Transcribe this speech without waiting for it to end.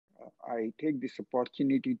I take this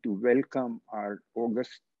opportunity to welcome our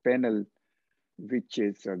August panel, which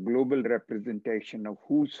is a global representation of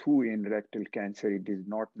who's who in rectal cancer. It is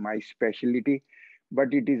not my specialty,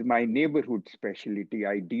 but it is my neighborhood specialty.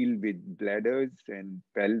 I deal with bladders and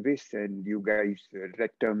pelvis, and you guys,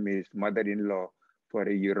 rectum is mother-in-law for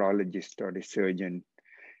a urologist or a surgeon.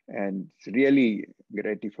 And it's really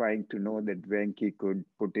gratifying to know that Venky could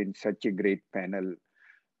put in such a great panel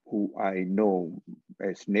who I know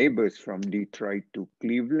as neighbors from Detroit to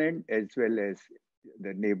Cleveland, as well as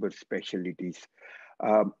the neighbor specialties.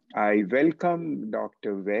 I welcome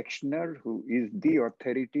Dr. Wexner, who is the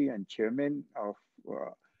authority and chairman of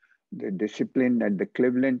the discipline at the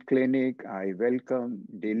Cleveland Clinic. I welcome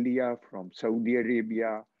Delia from Saudi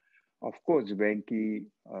Arabia. Of course, Venky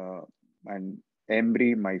and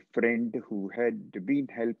Emre, my friend, who had been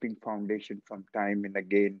helping foundation from time and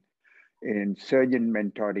again in surgeon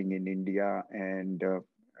mentoring in India, and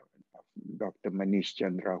Dr. Manish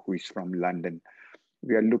Chand, who is from London.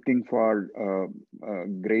 We are looking for a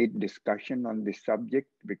great discussion on this subject,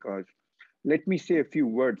 because let me say a few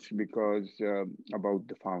words about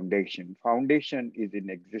the foundation. Foundation is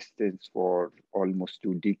in existence for almost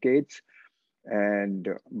 2 decades. And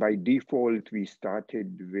by default, we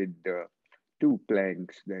started with 2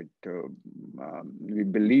 planks that we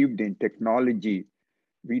believed in technology.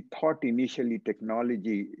 We thought initially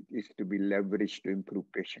technology is to be leveraged to improve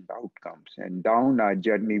patient outcomes. And down our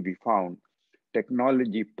journey, we found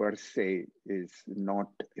technology per se is not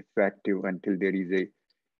effective until there is a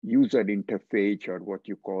user interface, or what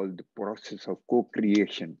you call the process of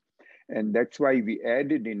co-creation. And that's why we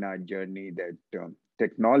added in our journey that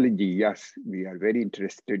technology, yes, we are very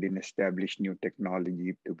interested in establishing new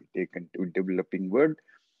technology to be taken to developing world,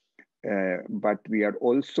 but we are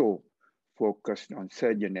also focused on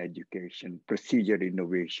surgeon education, procedure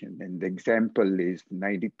innovation. And the example is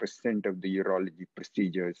 90% of the urology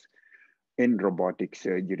procedures in robotic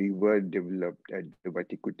surgery were developed at the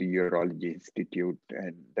Vattikuti Urology Institute,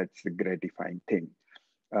 and that's a gratifying thing.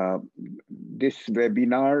 This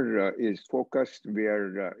webinar is focused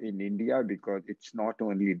in India, because it's not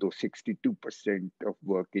only those 62% of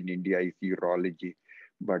work in India is urology,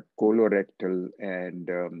 but colorectal and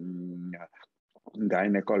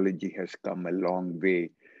gynecology has come a long way.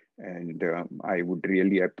 And I would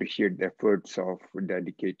really appreciate the efforts of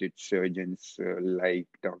dedicated surgeons like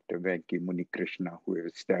Dr. Venky, Munikrishnan, who have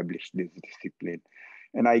established this discipline.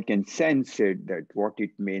 And I can sense it, that what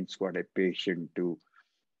it means for a patient to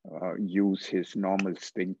use his normal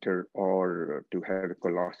sphincter or to have a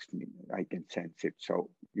colostomy. I can sense it. So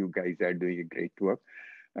you guys are doing a great work.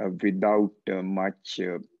 Without much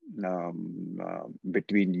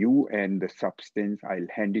between you and the substance, I'll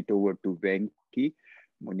hand it over to Venky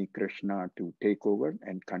Munikrishnan to take over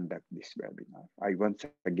and conduct this webinar. I once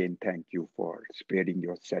again thank you for sparing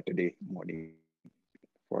your Saturday morning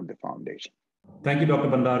for the foundation. Thank you, Dr.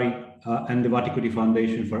 Bhandari and the Vattikuti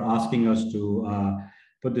Foundation for asking us to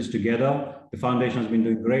put this together. The foundation has been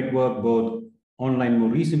doing great work, both online more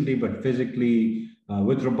recently, but physically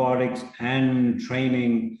with robotics and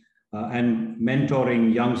training and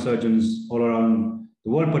mentoring young surgeons all around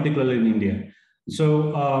the world, particularly in India.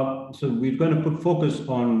 So we're going to put focus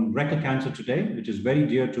on rectal cancer today, which is very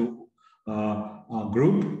dear to our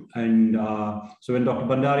group. And so when Dr.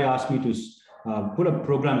 Bhandari asked me to put a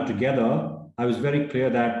program together, I was very clear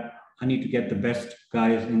that I need to get the best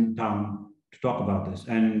guys in town to talk about this.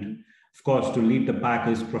 And of course, to lead the pack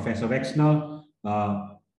is Professor Wexner.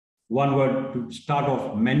 One word to start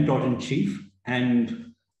off, mentor-in-chief and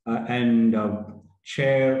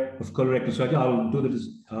chair of colorectal surgery. I'll do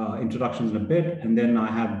the introductions in a bit. And then I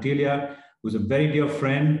have Delia, who's a very dear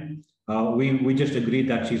friend. We just agreed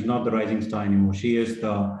that she's not the rising star anymore. She is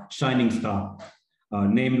the shining star,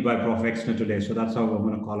 named by Prof Wexner today. So that's how I'm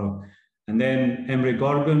going to call her. And then Emre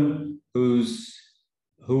Gorgun,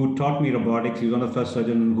 who taught me robotics. He was one of the first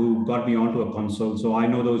surgeons who got me onto a console. So I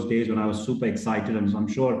know those days when I was super excited, and so I'm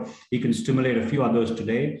sure he can stimulate a few others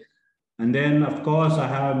today. And then, of course, I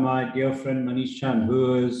have my dear friend Manish Chand,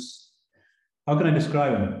 who is, how can I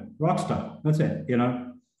describe him? Rockstar. That's it. You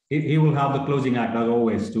know, he will have the closing act, as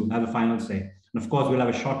always, to have the final say. And of course, we'll have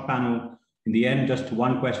a short panel in the end, just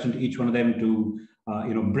one question to each one of them to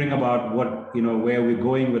bring about what, where we're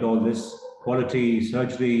going with all this: quality,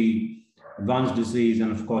 surgery, advanced disease,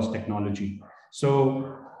 and of course, technology.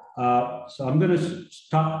 So I'm going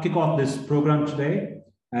to kick off this program today,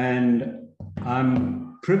 and I'm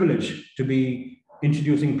privileged to be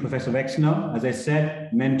introducing Professor Wexner. As I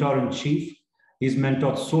said, mentor-in-chief. He's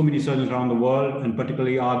mentored so many surgeons around the world, and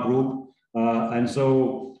particularly our group. And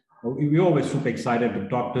so we're always super excited to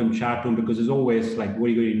talk to him, chat to him, because it's always like, what are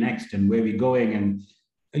you going to do next and where are we going? And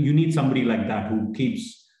you need somebody like that who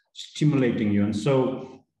keeps stimulating you. And so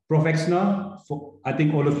Prof. Wexner, I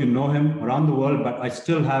think all of you know him around the world, but I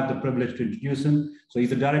still have the privilege to introduce him. So he's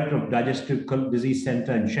the director of Digestive Disease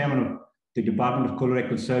Center and chairman of the Department of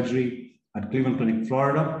Colorectal Surgery at Cleveland Clinic,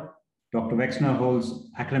 Florida. Dr. Wexner holds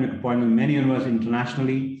academic appointments in many universities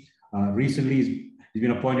internationally. Recently, he's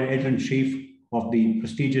been appointed editor-in-chief of the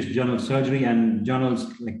prestigious journal Surgery, and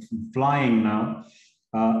journals like flying now.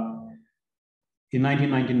 In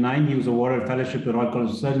 1999, he was awarded a fellowship to the Royal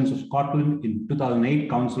College of Surgeons of Scotland. In 2008,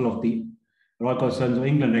 Council of the Royal College of Surgeons of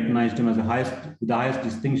England recognized him as the highest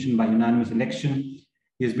distinction by unanimous election.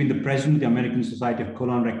 He has been the president of the American Society of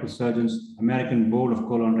Colon Rectal Surgeons, American Board of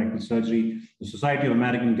Colon Rectal Surgery, the Society of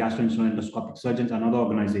American Gastrointestinal Endoscopic Surgeons, and other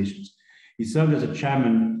organizations. He served as a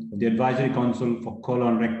chairman of the Advisory Council for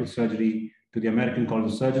Colon Rectal Surgery to the American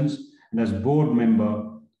College of Surgeons, and as board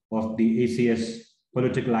member of the ACS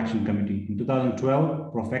Political Action Committee. In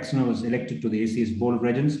 2012, Prof. Wexner was elected to the ACS Board of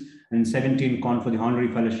Regents, and in 2017 conferred the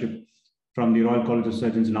honorary fellowship from the Royal College of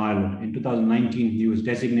Surgeons in Ireland. In 2019, he was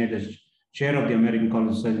designated as chair of the American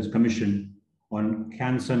College of Surgeons Commission on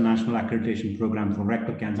Cancer National Accreditation Program for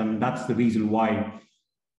Rectal Cancer. And that's the reason why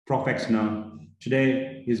Prof. Wexner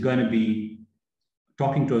today is going to be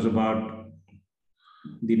talking to us about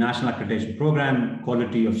the National Accreditation Program,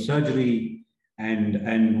 quality of surgery,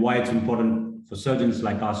 and why it's important for surgeons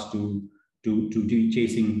like us to be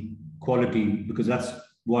chasing quality, because that's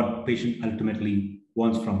what patient ultimately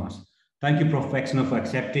wants from us. Thank you, Prof. Wexner, for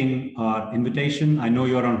accepting our invitation. I know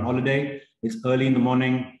you're on holiday. It's early in the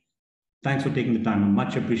morning. Thanks for taking the time.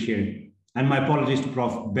 Much appreciated. And my apologies to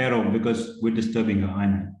Prof. Barrow because we're disturbing her. I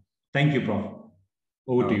know. Thank you, Prof.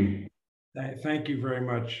 Over to you. Thank you very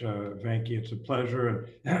much, Venky. It's a pleasure.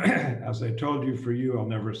 And as I told you, for you, I'll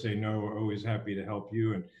never say no. Always happy to help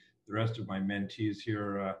you and the rest of my mentees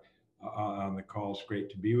here on the call. It's great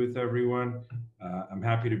to be with everyone. I'm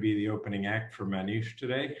happy to be the opening act for Manish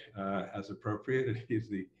today, as appropriate.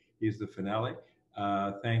 He's the finale.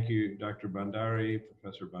 Thank you, Dr. Bhandari,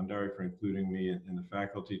 Professor Bhandari, for including me in the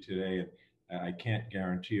faculty today. And I can't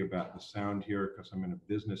guarantee about the sound here because I'm in a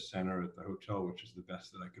business center at the hotel, which is the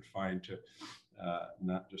best that I could find to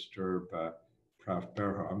not disturb Prof.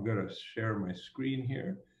 Berho. I'm going to share my screen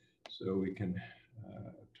here so we can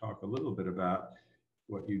talk a little bit about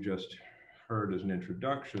what you just heard as an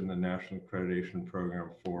introduction, the National Accreditation Program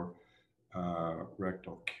for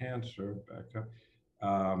Rectal Cancer. Back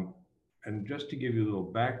up. And just to give you a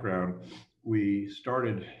little background, we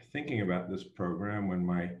started thinking about this program when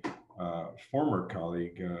my former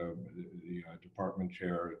colleague, the department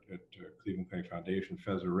chair at Cleveland Clinic Foundation,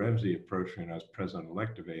 Feza Remzi, approached me when I was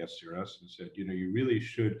president-elect of ASCRS and said, you know, you really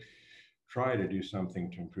should try to do something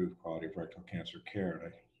to improve quality of rectal cancer care. And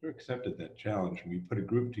I sort of accepted that challenge. And we put a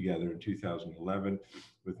group together in 2011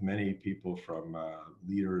 with many people from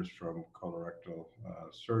leaders from colorectal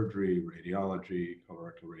surgery, radiology,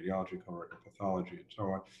 colorectal pathology, and so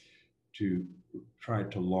on, to try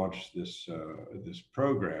to launch this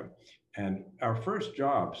program. And our first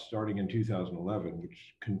job, starting in 2011,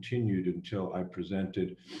 which continued until I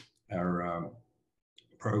presented our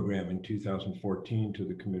program in 2014 to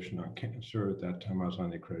the Commission on Cancer. At that time, I was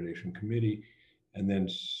on the accreditation committee, and then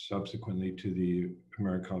subsequently to the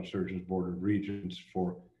American College of Surgeons Board of Regents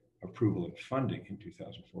for approval and funding in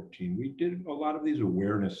 2014. We did a lot of these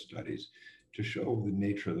awareness studies to show the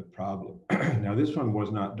nature of the problem. Now, this one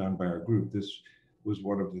was not done by our group. This was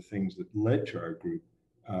one of the things that led to our group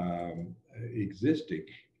existing.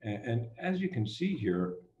 And as you can see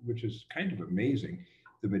here, which is kind of amazing,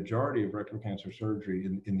 the majority of rectal cancer surgery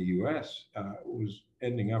in the US was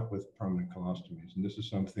ending up with permanent colostomies. And this is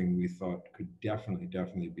something we thought could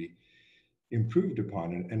definitely be improved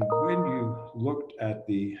upon. And when you looked at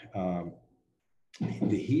the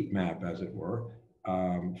heat map, as it were,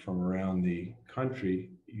 from around the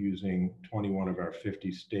country using 21 of our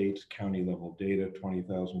 50 states, county level data,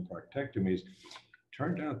 20,000 prostatectomies,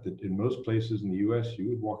 turned out that in most places in the US, you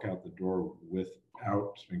would walk out the door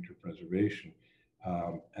without sphincter preservation.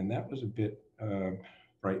 And that was a bit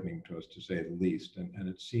frightening to us, to say the least. And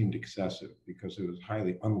it seemed excessive because it was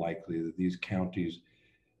highly unlikely that these counties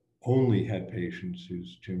only had patients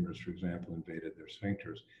whose tumors, for example, invaded their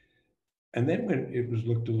sphincters. And then when it was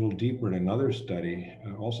looked a little deeper in another study,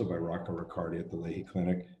 also by Rocco Riccardi at the Leahy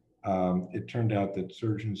Clinic, it turned out that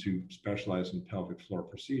surgeons who specialize in pelvic floor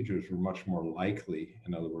procedures were much more likely,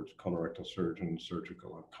 in other words, colorectal surgeons,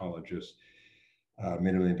 surgical oncologists,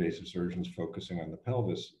 minimally invasive surgeons focusing on the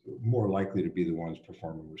pelvis, more likely to be the ones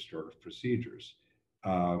performing restorative procedures.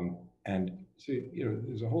 And so, you know,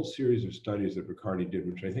 there's a whole series of studies that Riccardi did,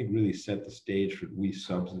 which I think really set the stage for what we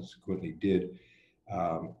subsequently did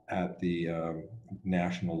at the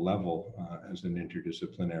national level as an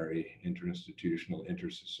interdisciplinary, interinstitutional,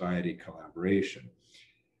 intersociety collaboration.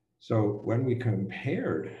 So when we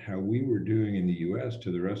compared how we were doing in the US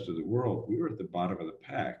to the rest of the world, we were at the bottom of the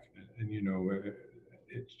pack. And you know,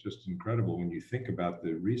 it's just incredible when you think about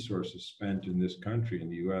the resources spent in this country, in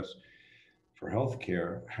the US, for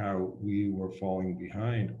healthcare, how we were falling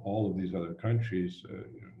behind all of these other countries,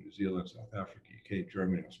 you know, New Zealand, South Africa, UK,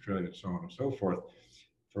 Germany, Australia, and so on and so forth,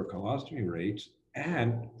 for colostomy rates.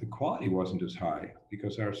 And the quality wasn't as high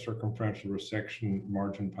because our circumferential resection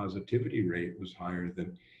margin positivity rate was higher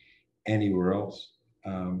than anywhere else.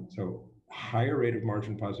 So higher rate of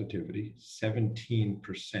margin positivity,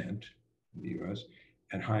 17% in the US,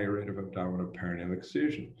 and higher rate of abdominal perineal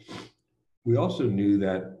excision. We also knew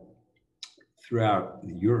that throughout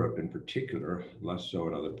Europe in particular, less so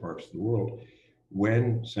in other parts of the world,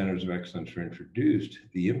 when centers of excellence were introduced,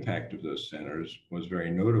 the impact of those centers was very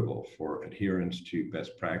notable for adherence to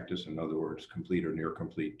best practice, in other words, complete or near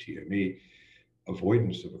complete TME,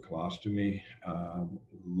 avoidance of a colostomy,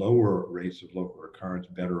 lower rates of local recurrence,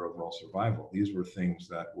 better overall survival. These were things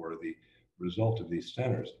that were the result of these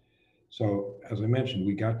centers. So as I mentioned,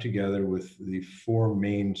 we got together with the 4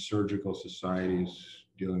 main surgical societies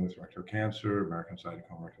dealing with rectal cancer: American Society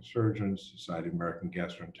of Colorectal Surgeons, Society of American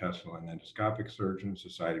Gastrointestinal and Endoscopic Surgeons,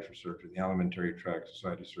 Society for Surgery of the Alimentary Tract,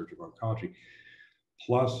 Society of Surgical Oncology,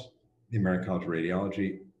 plus the American College of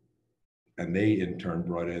Radiology, and they in turn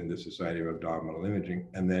brought in the Society of Abdominal Imaging,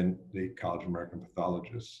 and then the College of American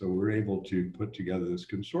Pathologists. So we're able to put together this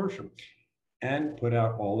consortium and put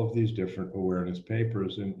out all of these different awareness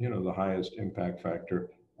papers in, you know, the highest impact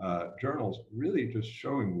factor journals, really just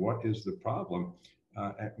showing what is the problem,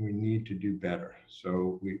 and we need to do better.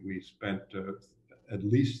 So we spent at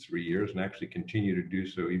least 3 years, and actually continue to do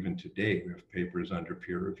so even today. We have papers under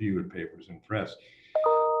peer review and papers in press.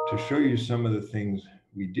 To show you some of the things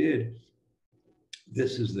we did,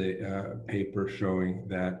 this is the paper showing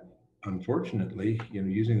that, unfortunately, you know,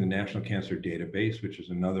 using the National Cancer Database, which is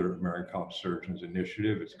another American College of Surgeons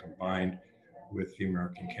initiative, it's combined with the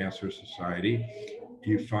American Cancer Society.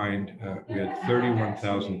 You find we had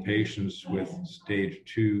 31,000 patients with stage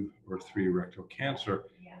 2 or 3 rectal cancer.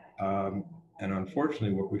 And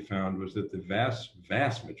unfortunately, what we found was that the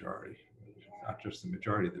vast majority, not just the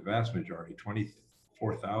majority, the vast majority,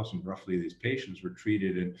 24,000 roughly of these patients were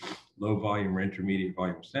treated in low volume or intermediate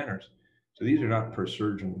volume centers. So these are not per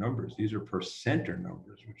surgeon numbers, these are per center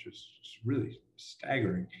numbers, which is really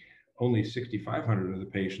staggering. Only 6,500 of the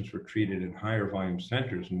patients were treated in higher volume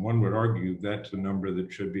centers. And one would argue that's a number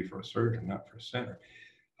that should be for a surgeon, not for a center.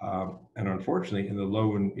 And unfortunately, in the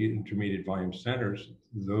low and intermediate volume centers,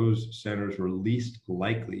 those centers were least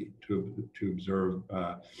likely to observe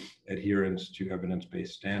adherence to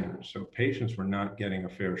evidence-based standards. So patients were not getting a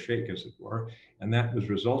fair shake, as it were. And that was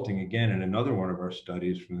resulting, again, in another one of our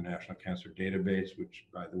studies from the National Cancer Database, which,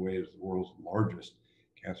 by the way, is the world's largest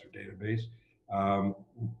cancer database.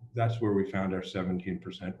 That's where we found our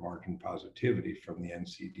 17% margin positivity from the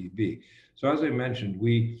NCDB. So as I mentioned,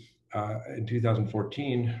 we, in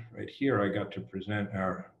 2014, right here, I got to present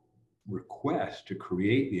our request to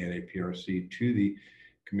create the NAPRC to the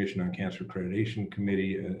Commission on Cancer Accreditation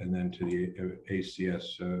Committee and then to the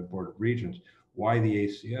ACS Board of Regents. Why the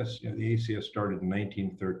ACS? You know, the ACS started in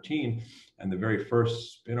 1913, and the very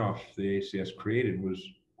first spin-off the ACS created was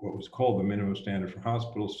what was called the Minimum Standard for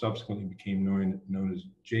Hospitals, subsequently became known as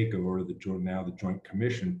JACO, or now the Joint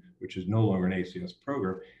Commission, which is no longer an ACS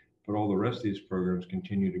program, but all the rest of these programs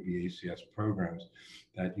continue to be ACS programs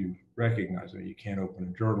that you recognize. That you can't open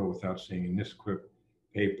a journal without seeing a NISQIP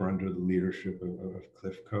paper under the leadership of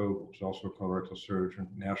Cliff Coe, who's also a colorectal surgeon,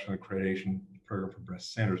 National Accreditation Program for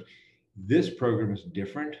Breast Centers. This program is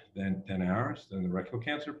different than ours, than the rectal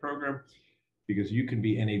cancer program, because you can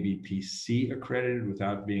be NABPC accredited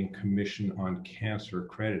without being Commission on Cancer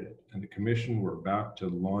accredited. And the Commission, we're about to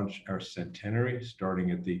launch our centenary,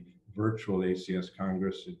 starting at the virtual ACS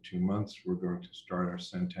Congress in 2 months. We're going to start our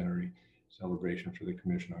centenary celebration for the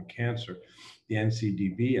Commission on Cancer. The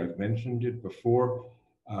NCDB, I've mentioned it before,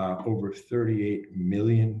 over 38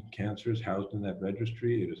 million cancers housed in that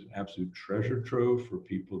registry. It is an absolute treasure trove for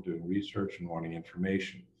people doing research and wanting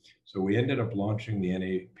information. So we ended up launching the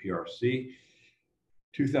NAPRC.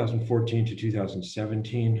 2014 to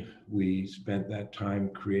 2017, we spent that time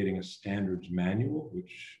creating a standards manual,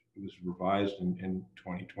 which was revised in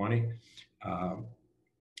 2020.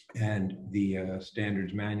 And the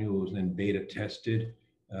standards manual was then beta tested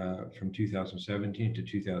from 2017 to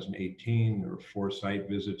 2018. There were 4 site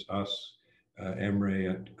visits, us, Emre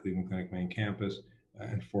at Cleveland Clinic main campus,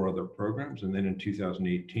 and 4 other programs. And then in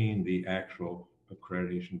 2018, the actual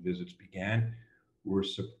accreditation visits began. We're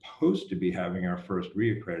supposed to be having our first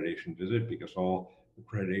re-accreditation visit because all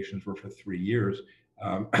accreditations were for 3 years.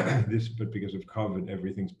 But because of COVID,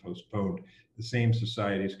 everything's postponed. The same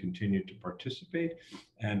societies continue to participate,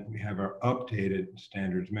 and we have our updated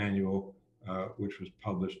standards manual, which was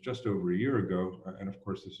published just over a year ago. And of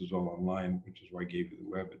course, this is all online, which is why I gave you the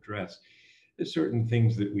web address. There's certain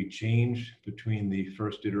things that we changed between the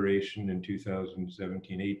first iteration in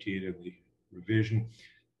 2017-18 and the revision.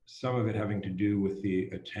 Some of it having to do with the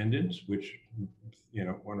attendance, which, you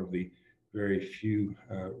know, one of the very few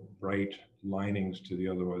bright linings to the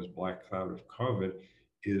otherwise black cloud of COVID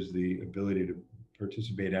is the ability to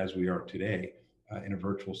participate as we are today in a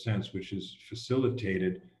virtual sense, which has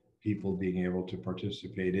facilitated people being able to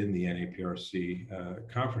participate in the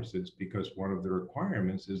NAPRC conferences, because one of the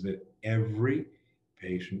requirements is that every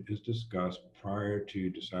patient is discussed prior to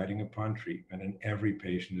deciding upon treatment, and every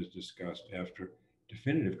patient is discussed after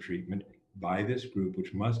definitive treatment by this group,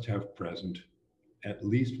 which must have present at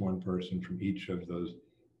least one person from each of those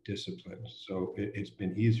disciplines. So it's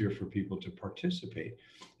been easier for people to participate.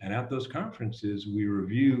 And at those conferences, we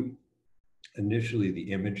review initially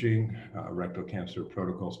the imaging, rectal cancer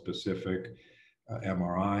protocol specific,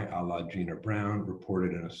 MRI a la Gina Brown,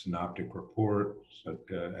 reported in a synoptic report,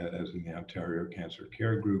 as in the Ontario Cancer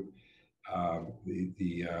Care Group,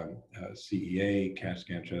 the CEA, CAT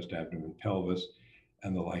scan, chest, abdomen, pelvis,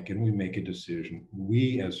 and the like, and we make a decision.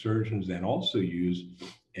 We as surgeons then also use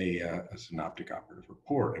a synoptic operative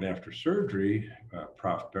report. And after surgery,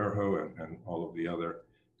 Prof. Berho and all of the other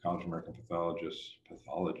College of American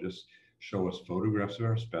pathologists show us photographs of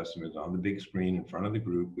our specimens on the big screen in front of the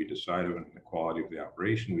group. We decide on the quality of the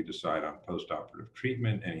operation. We decide on post-operative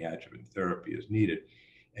treatment. Any adjuvant therapy is needed.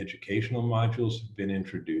 Educational modules have been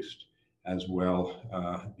introduced as well.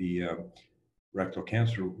 The rectal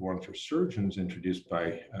cancer one for surgeons, introduced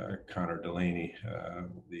by Connor Delaney,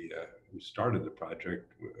 who started the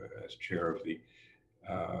project as chair of the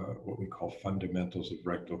what we call Fundamentals of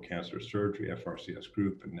Rectal Cancer Surgery, FRCS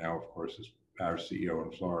group, and now, of course, is our CEO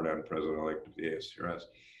in Florida and president-elect of the ASCRS.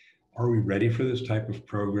 Are we ready for this type of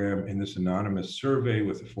program? In this anonymous survey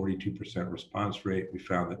with a 42% response rate, we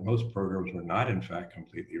found that most programs were not, in fact,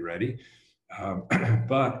 completely ready.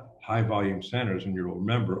 But high volume centers, and you'll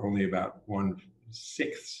remember, only about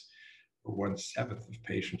 1/6 or 1/7 of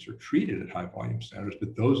patients are treated at high volume centers,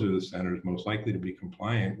 but those are the centers most likely to be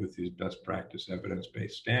compliant with these best practice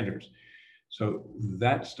evidence-based standards. So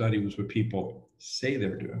that study was what people say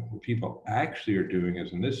they're doing. What people actually are doing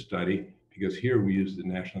is in this study, because here we use the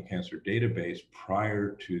National Cancer Database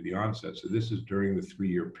prior to the onset. So this is during the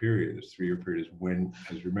 3-year period. This 3-year period is when,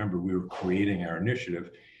 as you remember, we were creating our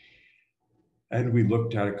initiative. And we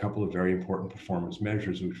looked at a couple of very important performance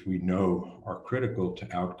measures, which we know are critical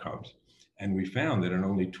to outcomes. And we found that in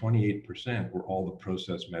only 28% were all the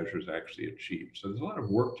process measures actually achieved. So there's a lot of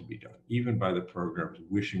work to be done, even by the programs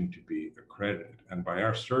wishing to be accredited. And by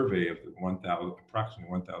our survey of the approximately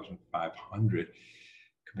 1,500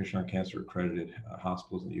 Commission on Cancer accredited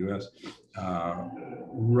hospitals in the US,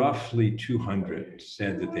 roughly 200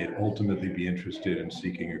 said that they'd ultimately be interested in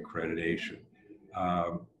seeking accreditation.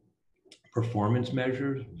 Performance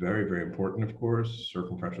measures, very, very important, of course,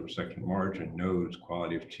 circumferential resection margin, nodes,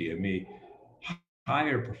 quality of TME,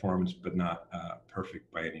 higher performance, but not perfect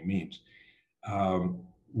by any means.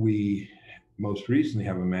 We most recently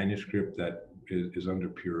have a manuscript that is under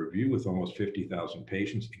peer review with almost 50,000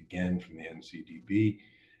 patients, again from the NCDB,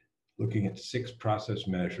 looking at 6 process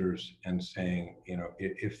measures and saying, you know,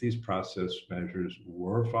 if these process measures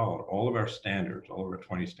were followed, all of our standards, all of our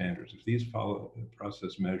 20 standards, if these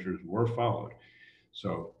process measures were followed,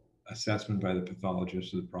 so assessment by the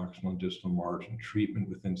pathologist of the proximal and distal margin, treatment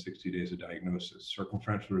within 60 days of diagnosis,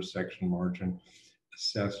 circumferential resection margin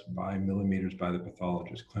assessed by millimeters by the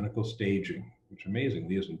pathologist, clinical staging, which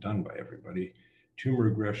amazingly isn't done by everybody, tumor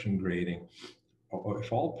regression grading.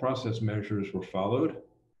 If all process measures were followed,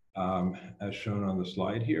 as shown on the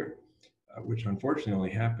slide here, which unfortunately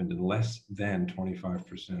only happened in less than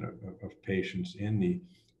 25% of patients in the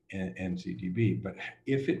NCDB. But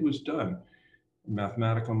if it was done,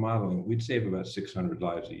 mathematical modeling, we'd save about 600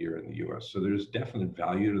 lives a year in the US. So there's definite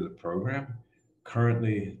value to the program.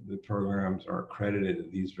 Currently, the programs are accredited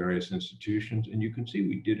at these various institutions, and you can see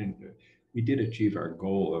we did achieve our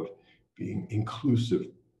goal of being inclusive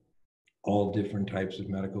all different types of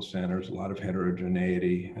medical centers, a lot of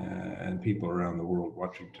heterogeneity, and people around the world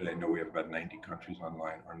watching today know we have about 90 countries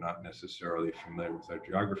online, are not necessarily familiar with our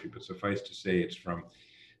geography, but suffice to say it's from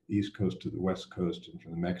the East Coast to the West Coast and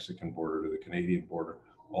from the Mexican border to the Canadian border,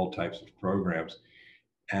 all types of programs.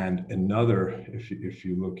 And another, if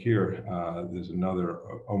you look here, there's another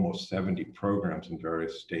almost 70 programs in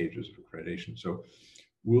various stages of accreditation. So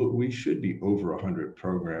we should be over 100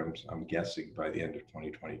 programs, I'm guessing, by the end of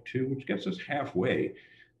 2022, which gets us halfway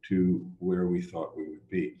to where we thought we would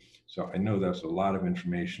be. So I know that's a lot of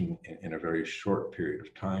information in a very short period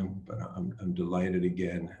of time, but I'm delighted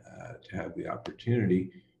again to have the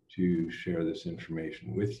opportunity to share this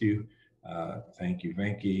information with you. Thank you,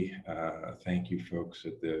 Venky. Thank you, folks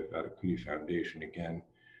at the Vadakuti Foundation again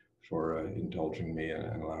for indulging me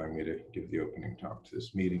and allowing me to give the opening talk to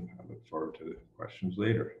this meeting. I look forward to the questions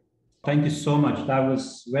later. Thank you so much. That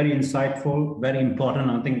was very insightful, very important.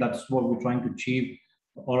 I think that's what we're trying to achieve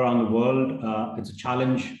all around the world. It's a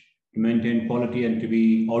challenge to maintain quality and to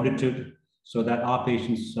be audited so that our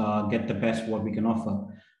patients get the best what we can offer.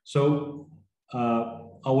 So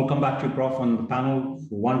I will come back to you, Prof, on the panel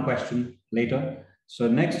for one question later. So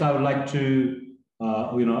next, I would like to,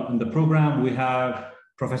 in the program, we have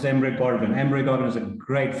Professor Emre Gorgun. Emre Gorgun is a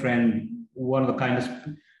great friend, one of the kindest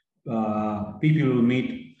people you'll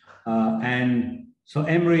meet. And so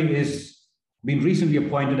Emre is been recently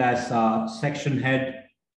appointed as Section Head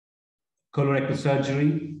Colorectal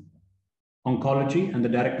Surgery, Oncology, and the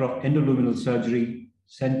Director of Endoluminal Surgery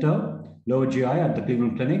Center, Lower GI at the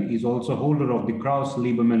Cleveland Clinic. He's also holder of the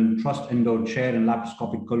Krauss-Lieberman Trust Endowed Chair in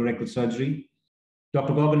Laparoscopic Colorectal Surgery.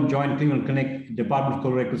 Dr. Gorgun joined Cleveland Clinic Department of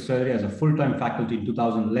Colorectal Surgery as a full-time faculty in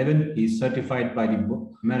 2011. He's certified by the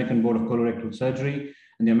American Board of Colorectal Surgery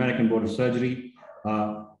and the American Board of Surgery.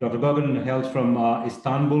 Dr. Gorgun hails from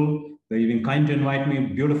Istanbul, where you've been kind to invite me.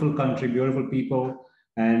 Beautiful country, beautiful people.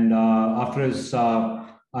 And after his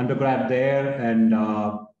undergrad there, and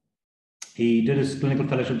he did his clinical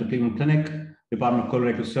fellowship at the Cleveland Clinic, Department of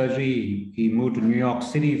Colorectal Surgery. He moved to New York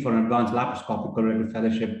City for an advanced laparoscopic colorectal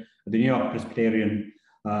fellowship at the New York Presbyterian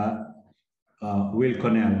Weill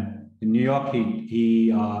Cornell. In New York, he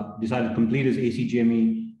decided to complete his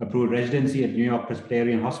ACGME approved residency at New York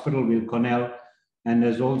Presbyterian Hospital, Weill Cornell, and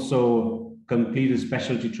has also completed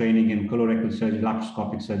specialty training in colorectal surgery,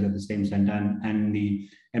 laparoscopic surgery at the same center, and the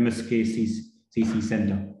MSK-CC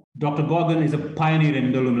Center. Dr. Gorgun is a pioneer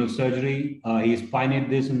in endoluminal surgery. He has pioneered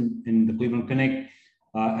this in the Cleveland Clinic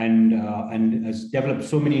and has developed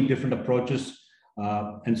so many different approaches.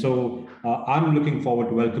 And so I'm looking forward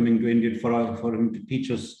to welcoming to India for him to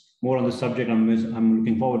teach us more on the subject. I'm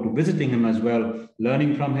looking forward to visiting him as well,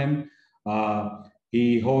 learning from him.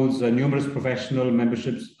 He holds numerous professional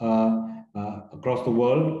memberships across the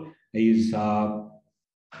world. He's so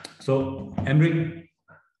Emre,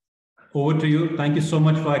 over to you. Thank you so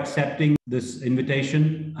much for accepting this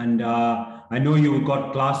invitation. And I know you've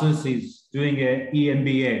got classes. He's doing an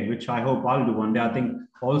EMBA, which I hope I'll do one day. I think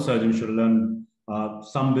all surgeons should learn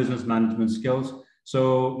some business management skills.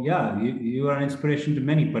 So yeah, you are an inspiration to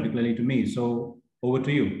many, particularly to me. So over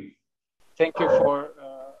to you. Thank you for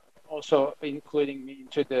also including me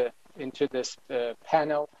into this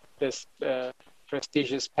panel, this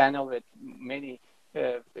prestigious panel with many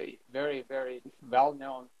very, very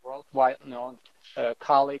well-known, worldwide known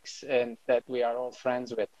colleagues, and that we are all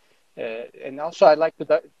friends with. And also I'd like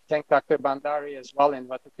to thank Dr. Bhandari as well and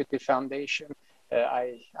Vadakuti Foundation.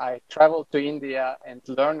 I traveled to India and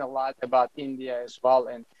learned a lot about India as well,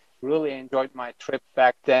 and really enjoyed my trip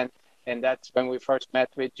back then. And that's when we first met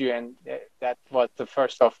with you, and that was the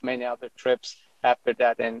first of many other trips after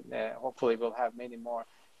that, and hopefully we'll have many more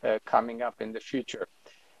coming up in the future.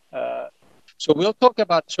 So we'll talk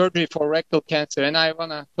about surgery for rectal cancer, and I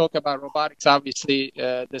want to talk about robotics. Obviously,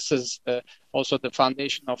 this is also the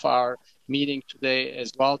foundation of our meeting today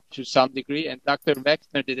as well, to some degree. And Dr.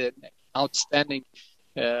 Wexner did an outstanding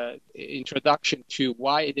introduction to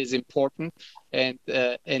why it is important, and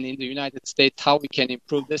in the United States how we can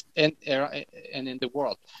improve this, and in the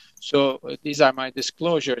world. So these are my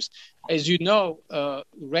disclosures. As you know,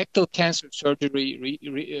 rectal cancer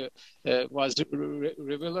surgery was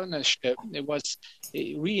revolutionary. It was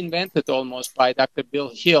reinvented almost by Dr.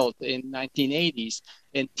 Bill Hill in 1980s,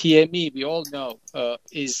 and TME, we all know,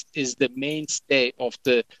 is the mainstay of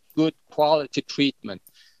the good quality treatment.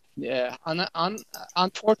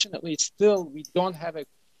 Unfortunately, still we don't have a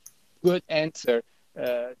good answer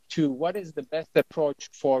to what is the best approach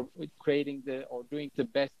for creating or doing the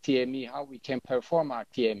best TME, how we can perform our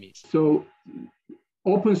TMEs. So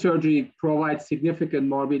open surgery provides significant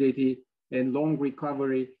morbidity and long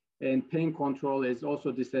recovery and pain control is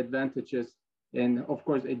also disadvantageous, and of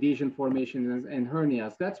course, adhesion formation and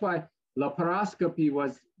hernias. That's why laparoscopy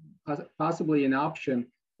was possibly an option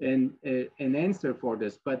and an answer for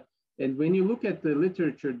this. But and when you look at the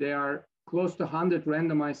literature, there are close to 100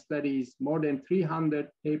 randomized studies, more than 300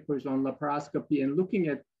 papers on laparoscopy, and looking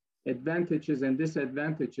at advantages and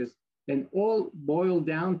disadvantages, and all boil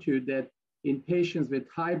down to that in patients with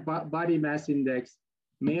high body mass index,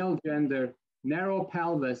 male gender, narrow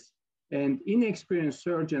pelvis, and inexperienced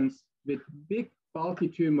surgeons with big bulky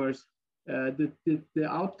tumors, the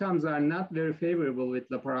outcomes are not very favorable with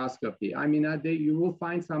laparoscopy. I mean, you will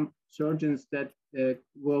find some surgeons that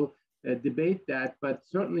will debate that, but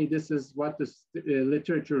certainly this is what the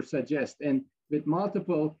literature suggests. And with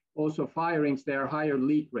multiple also firings, there are higher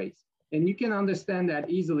leak rates. And you can understand that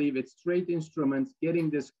easily with straight instruments, getting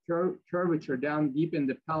this curvature down deep in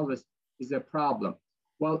the pelvis is a problem.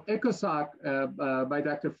 Well, ECOSOC by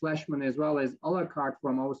Dr. Fleshman, as well as a la carte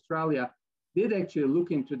from Australia, did actually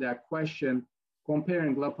look into that question,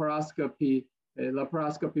 comparing laparoscopy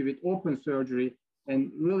with open surgery.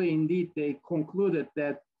 And really, indeed, they concluded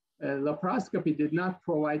that laparoscopy did not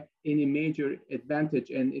provide any major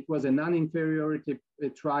advantage, and it was a non-inferiority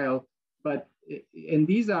trial. But, and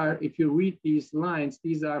these are, if you read these lines,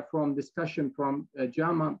 these are from discussion from a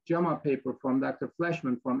JAMA paper from Dr.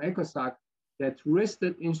 Fleshman from ECOSOC, that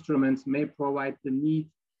wristed instruments may provide the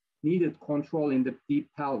needed control in the deep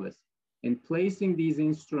pelvis. And placing these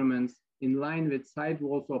instruments in line with side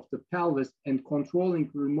walls of the pelvis and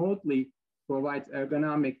controlling remotely provides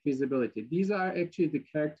ergonomic feasibility. These are actually the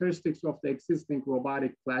characteristics of the existing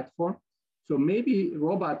robotic platform. So maybe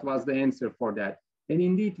robot was the answer for that. And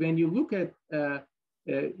indeed, when you look at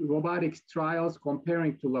robotics trials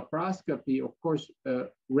comparing to laparoscopy, of course,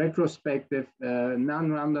 retrospective,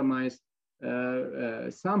 non-randomized,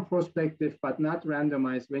 some prospective, but not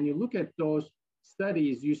randomized. When you look at those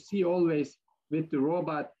studies, you see always with the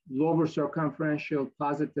robot, lower circumferential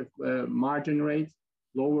positive margin rates,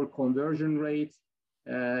 lower conversion rates,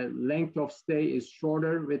 length of stay is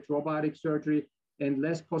shorter with robotic surgery, and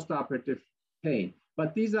less postoperative pain.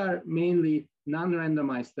 But these are mainly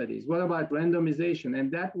non-randomized studies. What about randomization?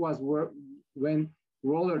 And that was when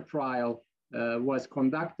roller trial was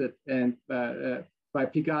conducted and by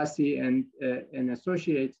Pigasi and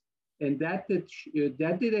associates, and that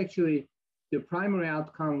did actually, the primary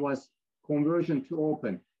outcome was conversion to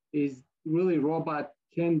open. Is really robot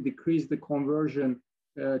can decrease the conversion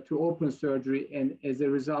to open surgery, and as a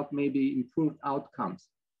result, maybe improved outcomes.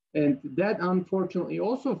 And that unfortunately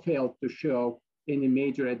also failed to show any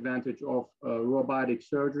major advantage of robotic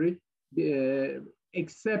surgery,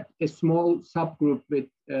 except a small subgroup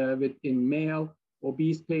in male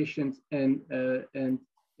obese patients and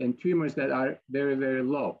tumors that are very, very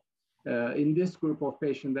low. In this group of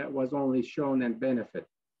patients, that was only shown and benefit.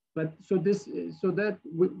 But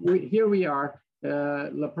here we are.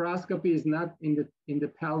 Laparoscopy is not in the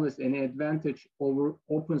pelvis any advantage over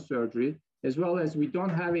open surgery, as well as we don't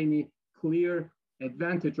have any clear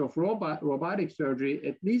advantage of robotic surgery,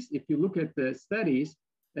 at least if you look at the studies.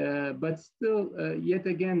 But still, yet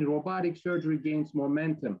again, robotic surgery gains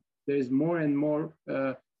momentum. There's more and more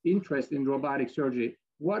interest in robotic surgery.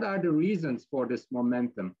 What are the reasons for this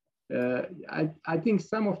momentum? I think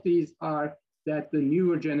some of these are that the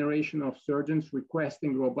newer generation of surgeons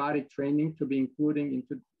requesting robotic training to be including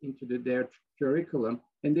into their curriculum,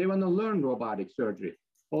 and they want to learn robotic surgery.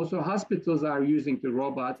 Also, hospitals are using the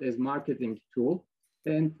robot as marketing tool,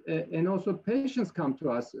 and also patients come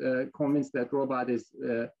to us convinced that robot is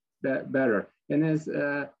better. And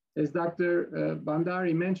as Dr.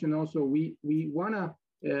 Bhandari mentioned, also we want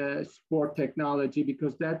to support technology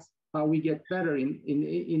because that's how we get better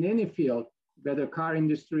in any field, whether car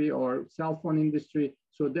industry or cell phone industry.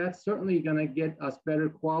 So that's certainly going to get us better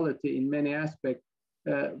quality in many aspects.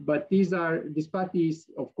 But these are, despite these,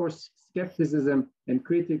 of course, skepticism and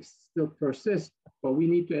critics still persist, but we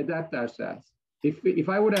need to adapt ourselves. If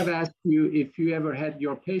I would have asked you if you ever had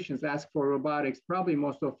your patients ask for robotics, probably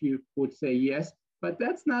most of you would say yes, but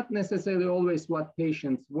that's not necessarily always what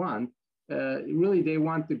patients want. Really, they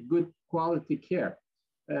want the good quality care.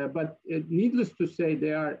 But needless to say,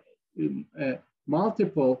 there are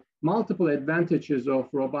multiple advantages of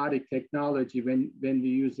robotic technology when we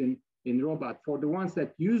use in robot. For the ones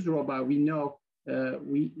that use robot, we know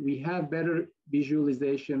we have better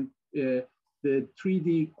visualization. The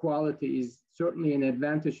 3D quality is certainly an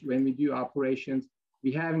advantage when we do operations.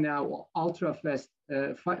 We have now ultra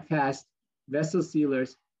fast vessel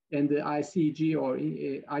sealers, and the ICG or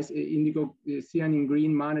indigo cyanin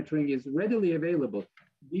green monitoring is readily available.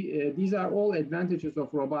 These are all advantages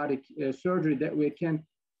of robotic surgery that we can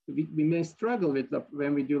we may struggle with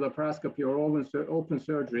when we do laparoscopy or open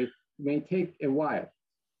surgery. It may take a while.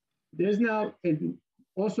 There's now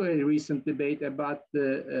also a recent debate about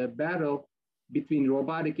the battle between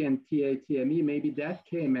robotic and TATME. Maybe that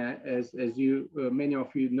came as you many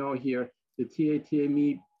of you know here, the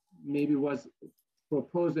TATME maybe was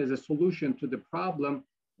proposed as a solution to the problem,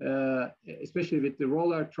 especially with the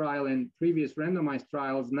roller trial and previous randomized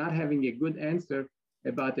trials not having a good answer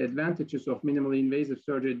about the advantages of minimally invasive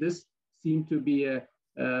surgery. This seemed to be a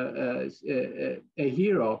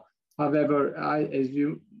hero. However, as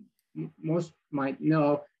you most might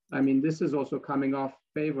know, I mean, this is also coming off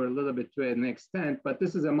favor a little bit to an extent, but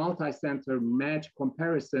this is a multi-center match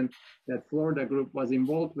comparison that Florida group was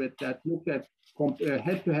involved with that looked at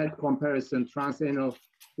head-to-head comparison, transanal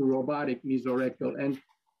to robotic mesorectal, and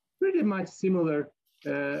pretty much similar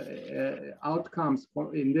outcomes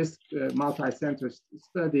in this multi-center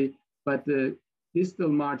study, but the distal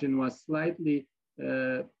margin was slightly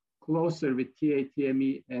closer with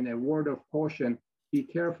TATME, and a word of caution, be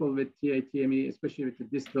careful with TATME, especially with the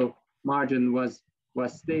distal margin was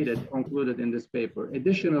concluded in this paper.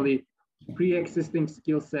 Additionally, pre-existing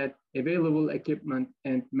skill set, available equipment,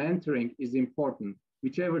 and mentoring is important,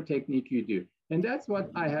 whichever technique you do. And that's what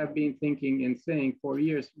I have been thinking and saying for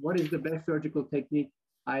years. What is the best surgical technique?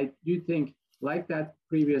 I do think, like that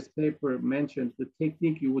previous paper mentioned, the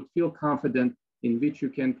technique you would feel confident in which you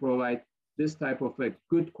can provide this type of a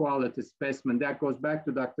good quality specimen. That goes back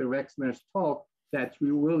to Dr. Wexner's talk that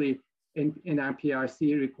we really, in our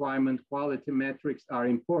PRC requirement, quality metrics are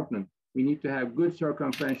important. We need to have good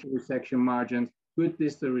circumferential resection margins, good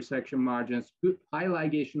distal resection margins, good high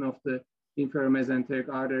ligation of the inferior mesenteric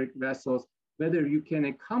arterial vessels. Whether you can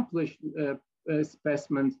accomplish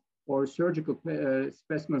specimens or surgical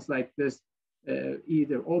specimens like this,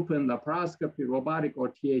 either open laparoscopy, robotic, or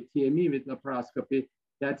TATME with laparoscopy,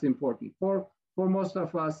 that's important. For most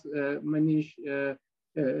of us, Manish,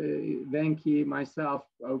 Venky, myself,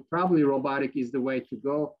 probably robotic is the way to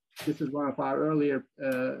go. This is one of our earlier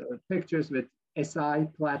pictures with SI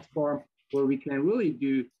platform where we can really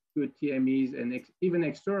do good TMEs and even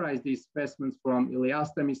externalize these specimens from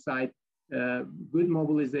ileostomy site, good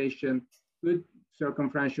mobilization, good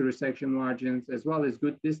circumferential resection margins, as well as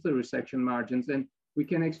good distal resection margins. And we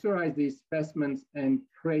can externalize these specimens and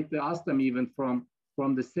create the ostomy even from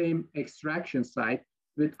the same extraction site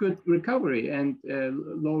with good recovery and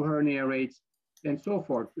low hernia rates and so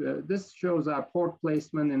forth. This shows our port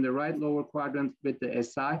placement in the right lower quadrant with the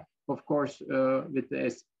SI. Of course, with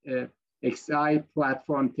the XI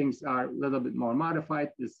platform, things are a little bit more modified.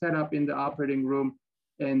 The setup in the operating room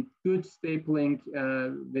and good stapling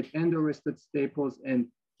with endoristed staples, and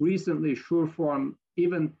recently Sureform,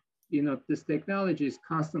 even, this technology is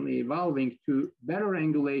constantly evolving to better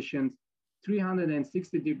angulations,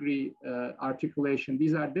 360-degree articulation.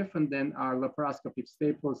 These are different than our laparoscopic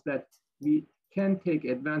staples that we can take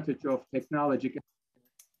advantage of technology.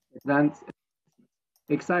 Advanced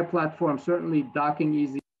XI platform, certainly docking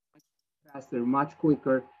easy, much faster, much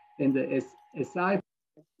quicker, and the SI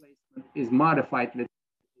placement is modified with,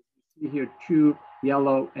 you see here, 2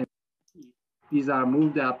 yellow and these are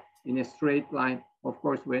moved up in a straight line. Of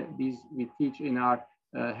course, we teach in our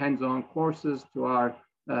hands-on courses to our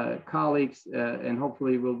colleagues, and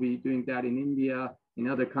hopefully we'll be doing that in India, in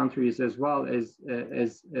other countries as well as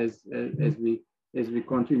we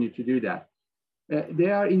continue to do that.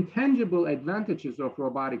 There are intangible advantages of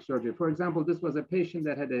robotic surgery. For example, this was a patient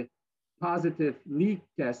that had a positive leak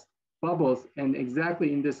test, bubbles, and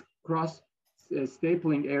exactly in this cross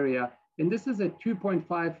stapling area. And this is a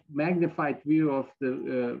 2.5 magnified view of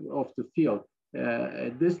the field.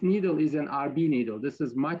 This needle is an RB needle. This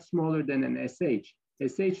is much smaller than an SH.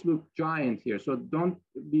 SH look giant here, so don't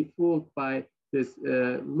be fooled by this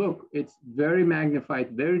look. It's very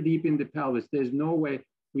magnified, very deep in the pelvis. There's no way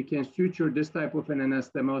we can suture this type of an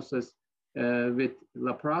anastomosis with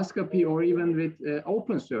laparoscopy or even with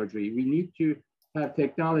open surgery. We need to have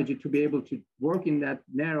technology to be able to work in that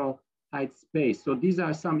narrow height space. So these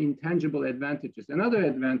are some intangible advantages. Another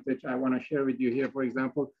advantage I want to share with you here, for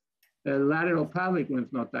example, lateral pelvic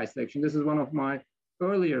lymph node dissection. This is one of my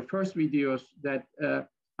earlier first videos that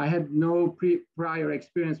I had no prior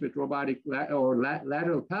experience with robotic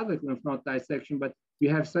lateral pelvic lymph node dissection, but you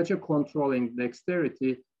have such a controlling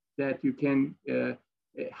dexterity that you can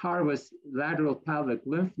harvest lateral pelvic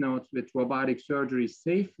lymph nodes with robotic surgery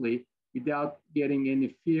safely without getting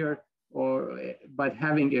any fear but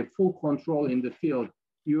having a full control in the field.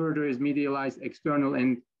 Ureter is medialized, external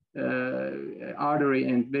and artery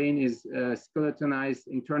and vein is skeletonized,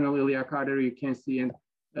 internal iliac artery you can see and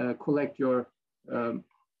collect your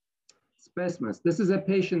specimens. This is a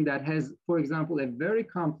patient that has, for example, a very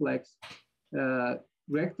complex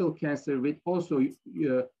rectal cancer with also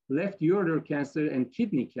left ureter cancer and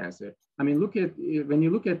kidney cancer. I mean, when you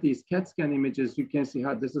look at these CAT scan images, you can see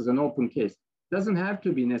how this is an open case. Doesn't have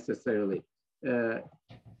to be necessarily. Here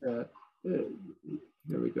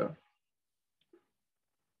we go.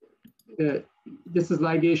 This is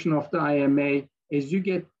ligation of the IMA. As you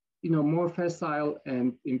get more facile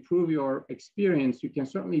and improve your experience, you can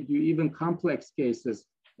certainly do even complex cases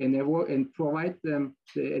and provide them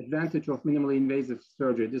the advantage of minimally invasive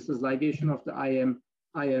surgery. This is ligation of the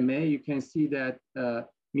IMA. You can see that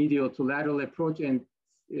medial to lateral approach and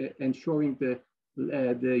showing the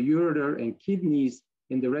ureter and kidneys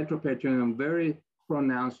in the retroperitoneum very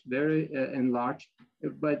pronounced, very enlarged.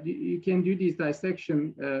 But you can do these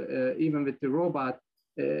dissection even with the robot.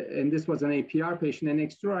 And this was an APR patient, and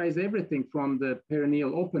extrudize everything from the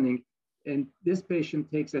perineal opening. And this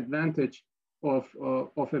patient takes advantage of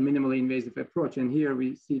a minimally invasive approach. And here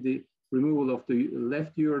we see the removal of the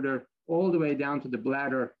left ureter all the way down to the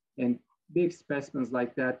bladder, and big specimens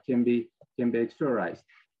like that can be extrudied.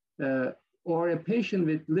 Or a patient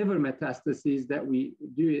with liver metastases that we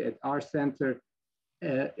do at our center,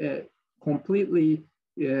 completely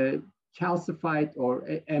calcified or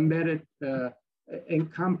embedded,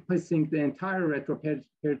 encompassing the entire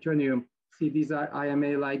retroperitoneum. See, these are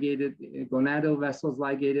IMA ligated, gonadal vessels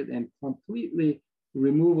ligated, and completely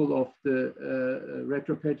removal of the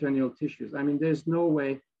retroperitoneal tissues. I mean, there's no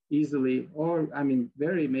way easily, or I mean,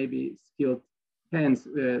 very maybe skilled hands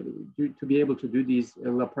to be able to do these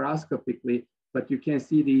laparoscopically, but you can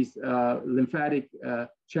see these lymphatic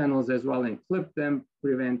channels as well and clip them,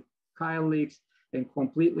 prevent chyle leaks, and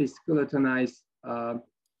completely skeletonize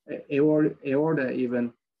aorta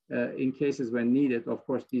even in cases when needed. Of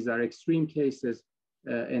course, these are extreme cases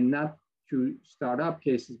and not to start-up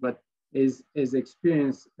cases, but as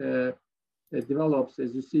experience develops,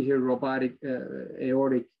 as you see here, robotic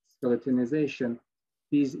aortic skeletonization,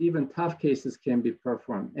 these even tough cases can be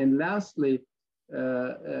performed. And lastly,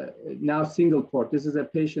 now single port. This is a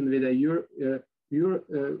patient with a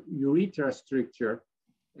urethra stricture.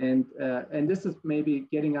 And this is maybe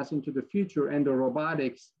getting us into the future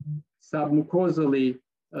endarobiotics, submucosally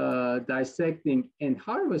dissecting and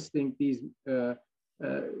harvesting these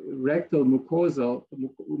rectal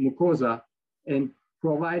mucosa and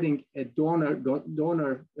providing a donor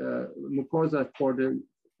mucosa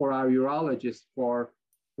for our urologists for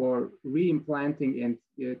reimplanting and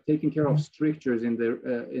taking care of strictures in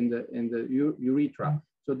the urethra.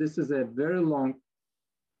 So this is a very long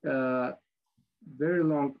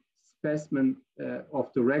specimen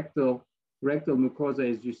of the rectal mucosa,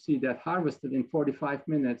 as you see, that harvested in 45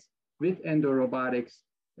 minutes with endorobotics,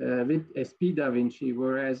 with SP Da Vinci,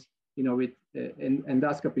 whereas with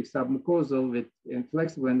endoscopic submucosal with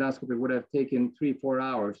flexible endoscopy would have taken 3-4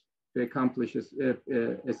 hours to accomplish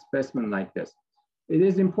a specimen like this. It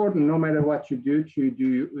is important, no matter what you do, to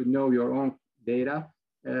know your own data.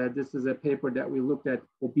 This is a paper that we looked at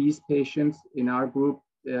obese patients in our group.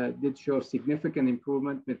 Did show significant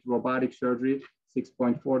improvement with robotic surgery,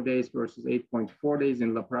 6.4 days versus 8.4 days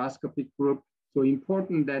in laparoscopic group. So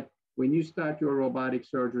important that when you start your robotic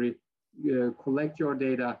surgery, collect your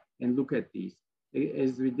data and look at these.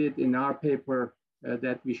 As we did in our paper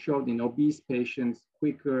that we showed in obese patients,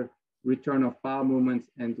 quicker return of bowel movements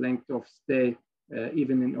and length of stay,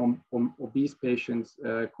 even in obese patients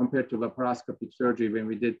compared to laparoscopic surgery when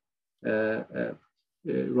we did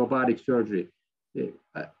robotic surgery.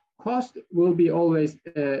 Cost will be always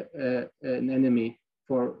an enemy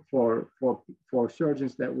for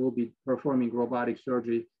surgeons that will be performing robotic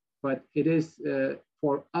surgery, but it is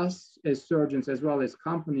for us as surgeons as well as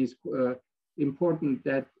companies important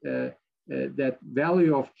that that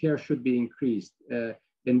value of care should be increased.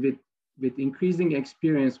 And with increasing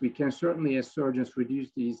experience, we can certainly as surgeons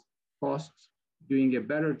reduce these costs, doing a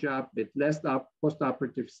better job with less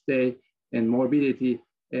post-operative stay and morbidity.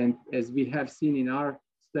 And as we have seen in our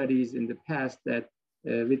studies in the past, that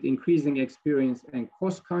with increasing experience and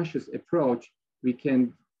cost-conscious approach, we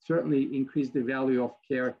can certainly increase the value of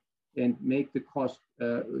care and make the cost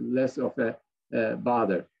less of a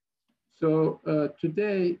bother. So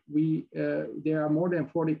today, there are more than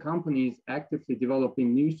 40 companies actively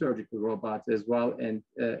developing new surgical robots as well. And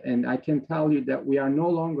I can tell you that we are no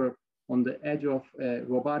longer on the edge of a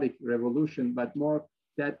robotic revolution, but more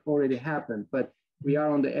that already happened. But we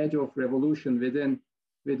are on the edge of revolution within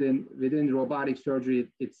robotic surgery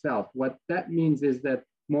itself. What that means is that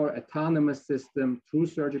more autonomous system, true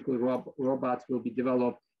surgical robots will be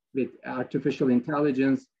developed with artificial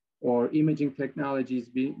intelligence or imaging technologies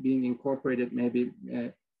being incorporated maybe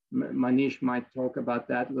Manish might talk about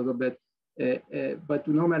that a little bit. But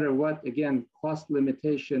no matter what, again, cost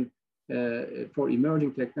limitation for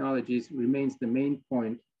emerging technologies remains the main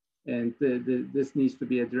point, and this needs to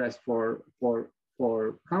be addressed for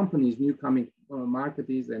companies, new coming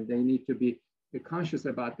marketers, and they need to be conscious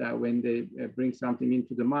about that when they bring something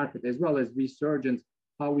into the market, as well as we surgeons,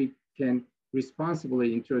 how we can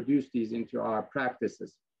responsibly introduce these into our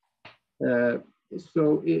practices. One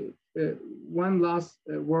last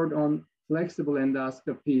word on flexible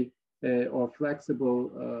endoscopy or flexible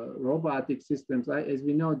robotic systems. As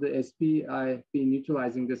we know, the SP, I've been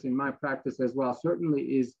utilizing this in my practice as well, certainly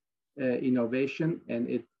is innovation, and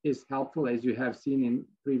it is helpful, as you have seen in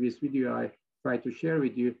previous video I tried to share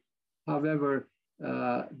with you. However,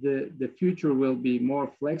 the future will be more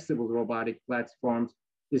flexible robotic platforms.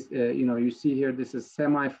 This, you see here, this is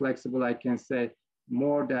semi-flexible, I can say,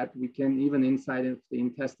 more that we can even inside of the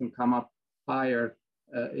intestine come up higher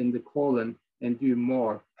in the colon and do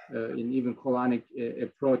more in even colonic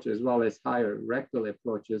approach, as well as higher rectal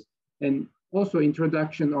approaches. And also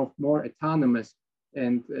introduction of more autonomous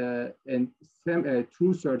and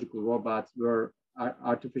true surgical robots where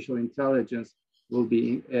artificial intelligence will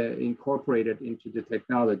be incorporated into the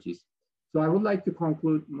technologies. So I would like to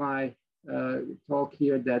conclude my talk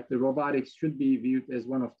here that the robotics should be viewed as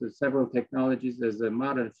one of the several technologies as a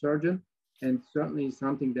modern surgeon, and certainly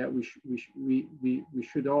something that we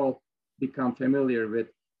should all become familiar with,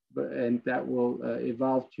 and that will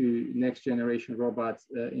evolve to next generation robots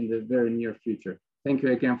in the very near future. Thank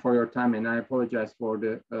you again for your time, and I apologize for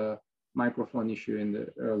the microphone issue in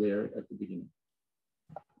the earlier at the beginning.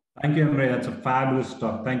 Thank you, Emre. That's a fabulous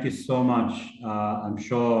talk. Thank you so much. I'm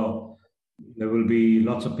sure there will be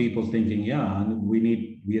lots of people thinking, yeah,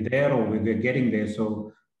 we're there or we're getting there.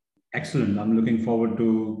 So excellent. I'm looking forward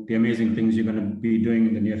to the amazing things you're going to be doing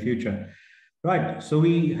in the near future. Right. So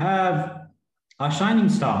we have our shining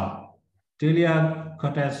star, Delia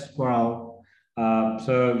Cortes Guiral.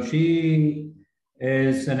 So she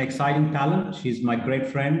is an exciting talent. She's my great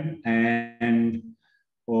friend and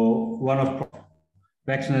one of Prof.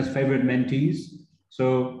 Wexner's favorite mentees.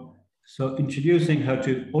 So introducing her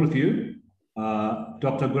to all of you,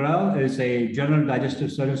 Dr. Guiral is a general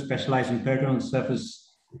digestive surgeon specialized in peritoneal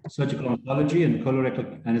surface surgical oncology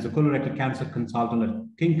and is a colorectal cancer consultant at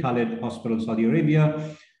King Khalid Hospital, Saudi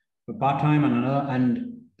Arabia, for part-time,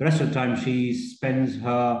 and the rest of the time she spends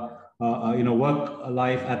her work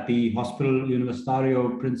life at the Hospital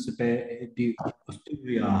Universitario Príncipe de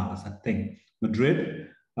Asturias, I think, Madrid,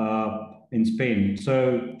 in Spain.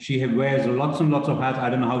 So she wears lots and lots of hats. I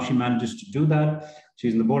don't know how she manages to do that.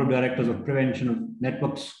 She's in the board of directors of Prevention of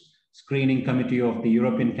Networks Screening Committee of the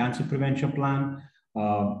European Cancer Prevention Plan,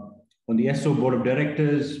 on the SO board of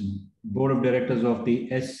directors of the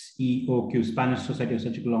SEOQ, Spanish Society of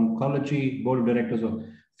Surgical Oncology, board of directors of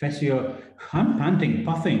FESIO. I'm panting,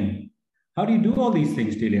 puffing. How do you do all these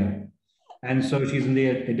things, Delia? And so she's in the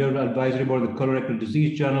editorial advisory board of the Colorectal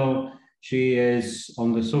Disease Journal. She is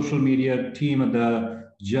on the social media team of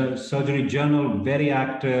the Surgery Journal, very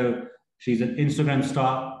active. She's an Instagram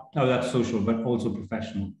star. Oh, that's social, but also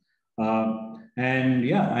professional.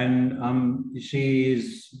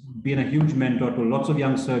 She's been a huge mentor to lots of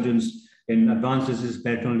young surgeons in advanced disease,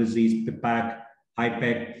 peritoneal disease, PIPAC,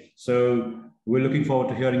 HIPEC. So we're looking forward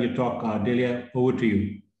to hearing your talk. Delia, over to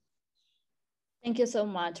you. Thank you so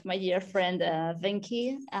much, my dear friend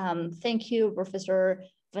Venky. Thank you, Professor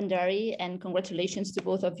Bhadari, and congratulations to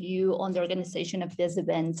both of you on the organization of this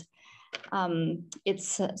event.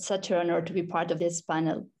 It's such an honor to be part of this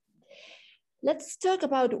panel. Let's talk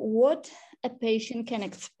about what a patient can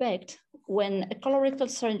expect when a colorectal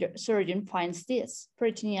surgeon finds this,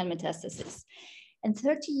 peritoneal metastasis. And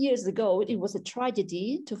 30 years ago, it was a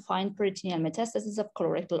tragedy to find peritoneal metastasis of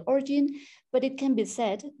colorectal origin, but it can be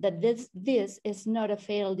said that this is not a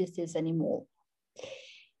fatal disease anymore.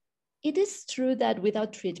 It is true that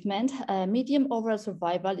without treatment, median overall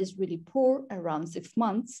survival is really poor, around 6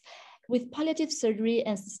 months. With palliative surgery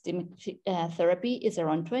and systemic therapy is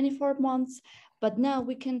around 24 months, but now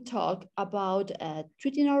we can talk about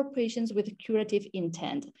treating our patients with curative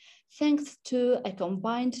intent, thanks to a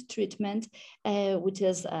combined treatment, which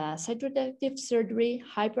is cytoreductive surgery,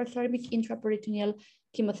 hyperthermic intraperitoneal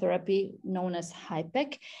chemotherapy, known as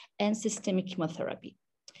HIPEC, and systemic chemotherapy.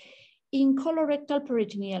 In colorectal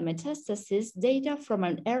peritoneal metastasis, data from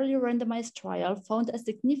an early randomized trial found a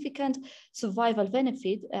significant survival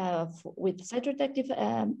benefit with cytoreductive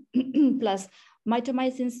plus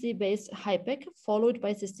mitomycin C-based HIPEC, followed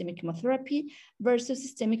by systemic chemotherapy versus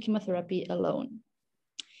systemic chemotherapy alone.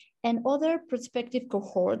 And other prospective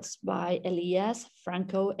cohorts by Elias,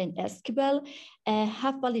 Franco, and Esquivel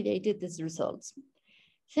have validated these results.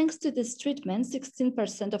 Thanks to this treatment,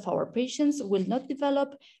 16% of our patients will not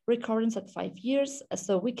develop recurrence at 5 years.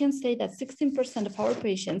 So we can say that 16% of our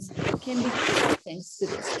patients can be cured thanks to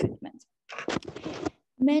this treatment.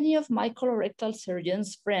 Many of my colorectal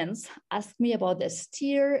surgeons friends ask me about the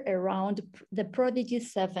steer around the Prodigy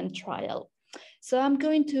 7 trial. So I'm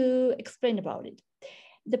going to explain about it.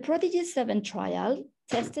 The Prodigy 7 trial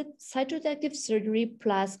tested cytoreductive surgery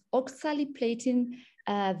plus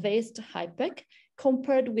oxaliplatin-based HIPEC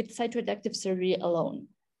compared with cytoreductive surgery alone.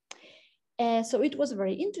 So it was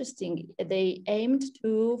very interesting. They aimed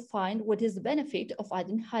to find what is the benefit of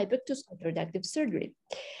adding HIPEC to cytoreductive surgery.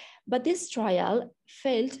 But this trial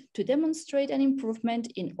failed to demonstrate an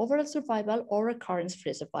improvement in overall survival or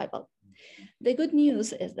recurrence-free survival. The good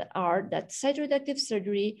news is that cytoreductive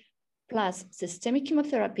surgery plus systemic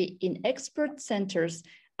chemotherapy in expert centers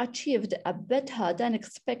achieved a better than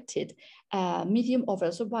expected median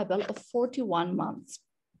overall survival of 41 months.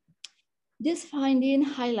 This finding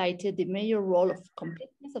highlighted the major role of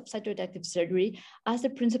completeness of cytoreductive surgery as the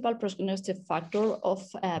principal prognostic factor of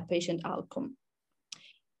patient outcome,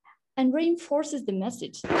 and reinforces the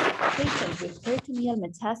message that patients with peritoneal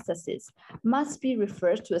metastasis must be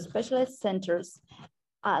referred to specialized centers.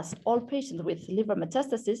 As all patients with liver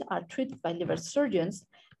metastasis are treated by liver surgeons,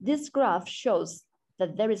 this graph shows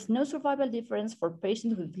that there is no survival difference for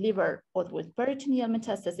patients with liver or with peritoneal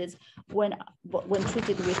metastasis when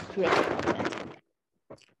treated with treatment.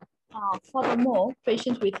 Furthermore,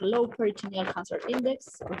 patients with low peritoneal cancer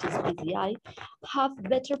index, which is PCI, have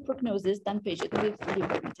better prognosis than patients with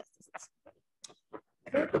liver metastasis.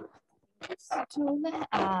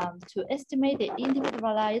 To estimate the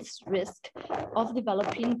individualized risk of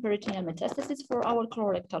developing peritoneal metastasis for our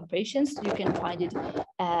colorectal patients, you can find it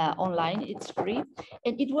online, it's free.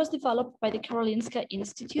 And it was developed by the Karolinska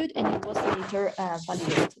Institute and it was later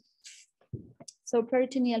validated. So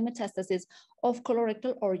peritoneal metastases of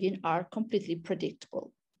colorectal origin are completely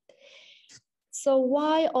predictable. So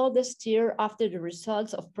why all the steer after the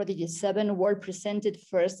results of Prodigy 7 were presented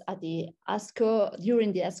first at the ASCO,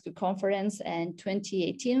 during the ASCO conference in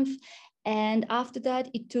 2018, and after that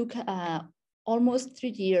it took almost 3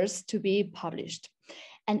 years to be published.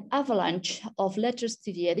 An avalanche of letters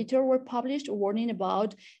to the editor were published warning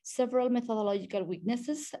about several methodological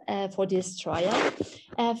weaknesses for this trial.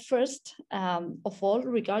 First of all,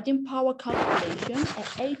 regarding power calculation, an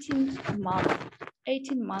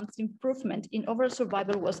 18 months improvement in overall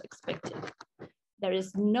survival was expected. There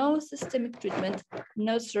is no systemic treatment,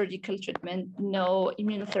 no surgical treatment, no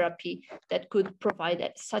immunotherapy that could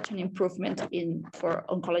provide such an improvement for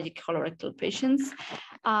oncologic colorectal patients.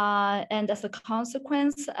 And as a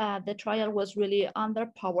consequence, the trial was really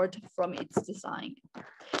underpowered from its design.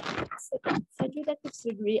 Second, cytoreductive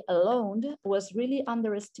surgery alone was really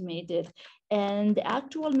underestimated, and the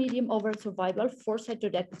actual median overall survival for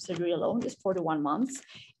cytoreductive surgery alone is 41 months,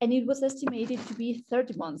 and it was estimated to be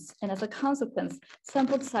 30 months, and as a consequence,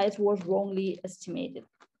 sample size was wrongly estimated.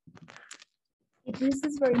 This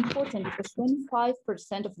is very important because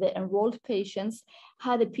 25% of the enrolled patients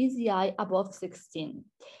had a PCI above 16,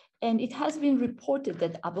 and it has been reported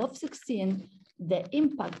that above 16, the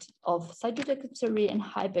impact of cytoreductive surgery and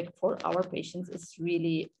HIPEC for our patients is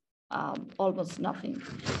really almost nothing.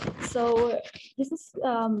 So this is,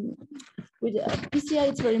 with PCI,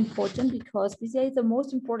 it's very important because PCI is the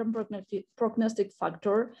most important prognostic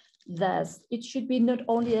factor. Thus, it should be not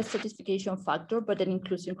only a certification factor, but an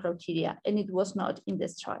inclusion criteria, and it was not in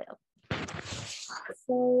this trial.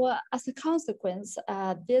 So as a consequence,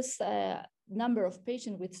 this number of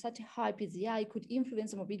patients with such a high PCI could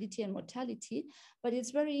influence morbidity and mortality, but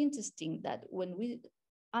it's very interesting that when we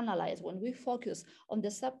focus on the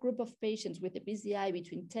subgroup of patients with a PCI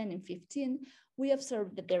between 10 and 15, we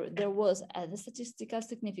observed that there was a statistical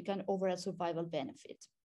significant overall survival benefit.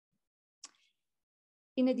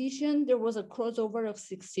 In addition, there was a crossover of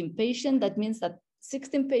 16 patients. That means that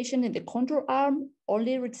 16 patients in the control arm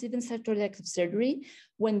only receiving cytoreductive surgery.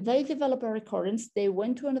 When they developed a recurrence, they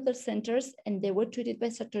went to another centers and they were treated by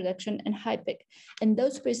cytoreduction and HIPEC. And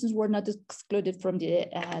those patients were not excluded from the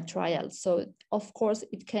trial. So of course,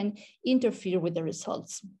 it can interfere with the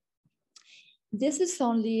results. This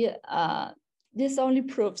only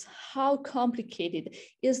proves how complicated it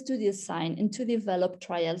is to design and to develop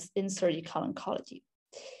trials in surgical oncology.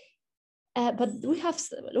 But we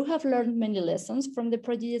have learned many lessons from the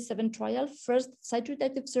Prodigy 7 trial. First,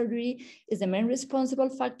 cytoreductive surgery is the main responsible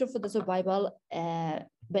factor for the survival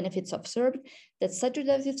benefits observed. That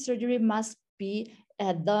cytoreductive surgery must be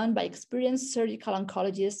done by experienced surgical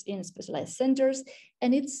oncologists in specialized centers.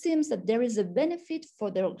 And it seems that there is a benefit for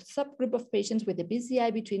the subgroup of patients with a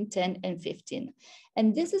BCI between 10 and 15.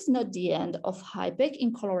 And this is not the end of HIPEC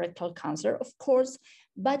in colorectal cancer, of course,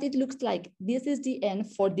 but it looks like this is the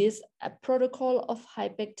end for this protocol of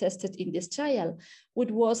HIPEC tested in this trial, which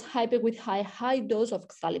was HIPEC with high dose of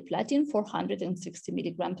oxaliplatin, 460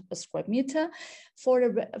 milligrams per square meter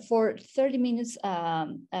for 30 minutes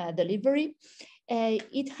delivery.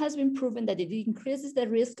 It has been proven that it increases the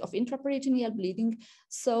risk of intraperitoneal bleeding,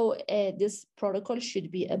 so this protocol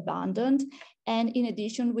should be abandoned. And in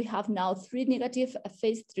addition, we have now 3 negative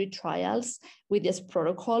phase 3 trials with this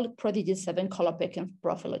protocol, Prodigy 7, COLOPEC, and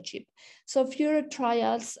Prof. So future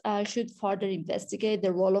trials should further investigate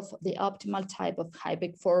the role of the optimal type of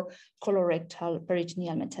HIPEC for colorectal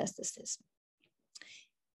peritoneal metastasis.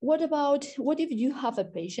 What if you have a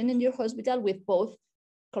patient in your hospital with both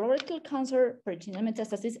colorectal cancer, peritoneal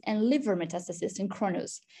metastasis, and liver metastasis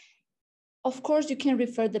synchronous? Of course, you can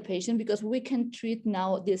refer the patient because we can treat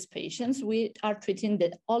now these patients. We are treating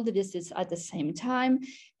all the diseases at the same time,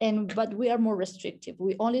 but we are more restrictive.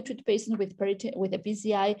 We only treat patients with a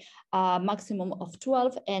PCI maximum of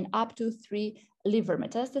 12 and up to 3 liver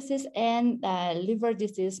metastasis, and liver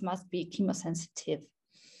disease must be chemosensitive.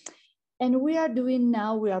 And we are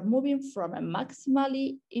moving from a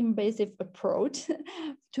maximally invasive approach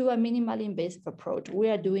to a minimally invasive approach.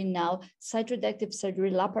 We are doing now cytoreductive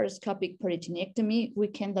surgery, laparoscopic peritoneectomy. We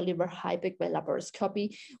can deliver HIPEC by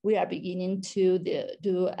laparoscopy. We are beginning to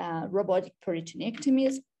do robotic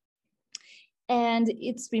peritoneectomies. And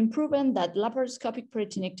it's been proven that laparoscopic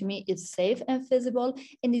peritoneectomy is safe and feasible,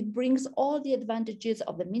 and it brings all the advantages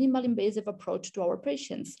of the minimal invasive approach to our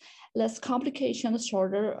patients. Less complications,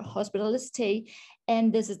 shorter hospital stay,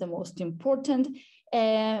 and this is the most important.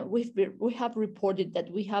 We have reported that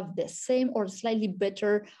we have the same or slightly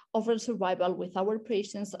better overall survival with our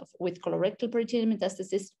patients with colorectal peritoneal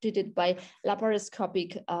metastasis treated by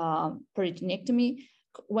laparoscopic peritoneectomy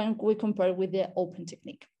when we compare with the open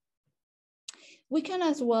technique. We can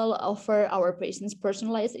as well offer our patients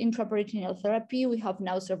personalized intraperitoneal therapy. We have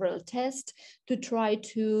now several tests to try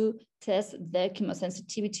to test the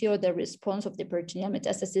chemosensitivity or the response of the peritoneal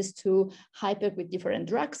metastasis to HIPEC with different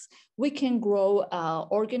drugs. We can grow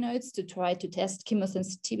organoids to try to test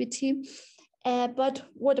chemosensitivity. But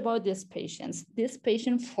what about these patients? This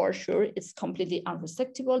patient for sure is completely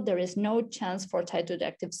unresectable. There is no chance for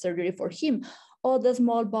cytoreductive surgery for him. All the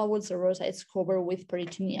small bowel serocytes covered with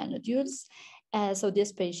peritoneal nodules. So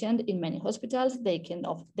this patient in many hospitals, they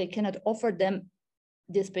cannot offer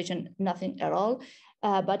this patient nothing at all,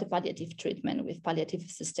 but palliative treatment with palliative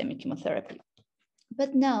systemic chemotherapy.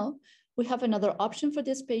 But now we have another option for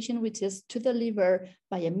this patient, which is to deliver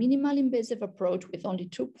by a minimal invasive approach with only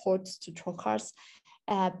 2 ports to trocars,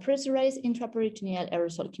 pressurized intraperitoneal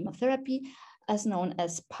aerosol chemotherapy, as known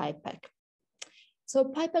as HIPEC. So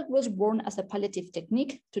HIPEC was born as a palliative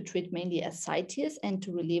technique to treat mainly ascites and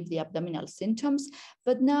to relieve the abdominal symptoms,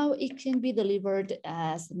 but now it can be delivered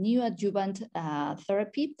as neoadjuvant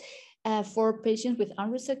therapy for patients with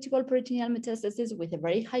unresectable peritoneal metastasis with a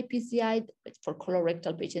very high PCI, for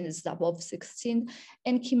colorectal patients it's above 16,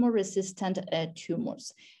 and chemo-resistant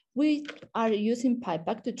tumors. We are using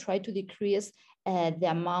HIPEC to try to decrease the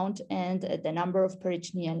amount and the number of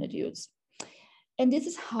peritoneal nodules. And this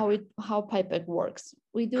is how HIPEC works.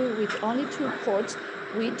 We do with only 2 ports,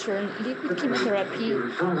 we turn liquid chemotherapy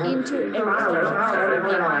into aerosol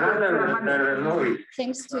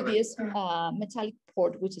thanks to this metallic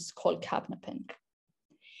port, which is called capnopen.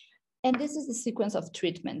 And this is the sequence of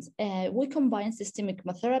treatments. We combine systemic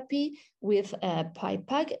chemotherapy with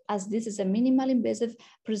HIPEC, as this is a minimal invasive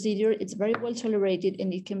procedure. It's very well tolerated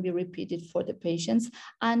and it can be repeated for the patients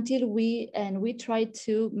until we try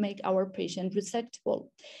to make our patient resectable.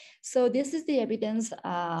 So this is the evidence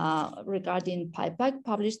regarding HIPEC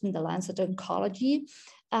published in the Lancet Oncology.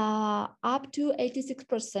 Up to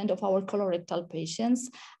 86% of our colorectal patients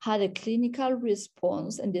had a clinical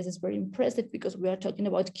response, and this is very impressive because we are talking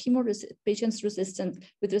about patients resistant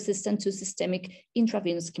to systemic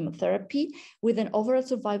intravenous chemotherapy with an overall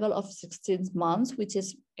survival of 16 months, which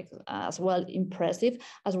is as well impressive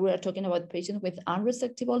as we are talking about patients with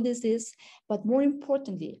unresectable disease. But more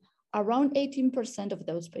importantly, around 18% of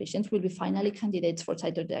those patients will be finally candidates for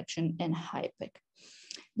cytoreduction and HIPEC.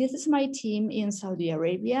 This is my team in Saudi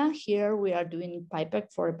Arabia. Here we are doing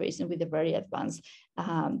HIPEC for a patient with a very advanced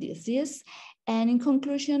disease. And in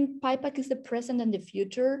conclusion, HIPEC is the present and the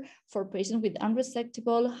future for patients with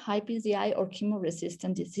unresectable, high PCI or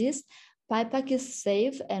chemo-resistant disease. HIPEC is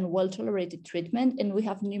safe and well-tolerated treatment, and we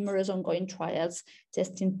have numerous ongoing trials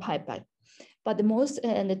testing HIPEC. But the most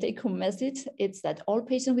and the take-home message is that all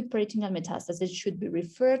patients with peritoneal metastasis should be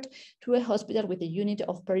referred to a hospital with a unit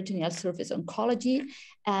of peritoneal surface oncology,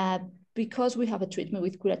 because we have a treatment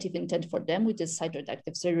with curative intent for them, which is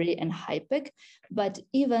cytoreductive surgery and HIPEC. But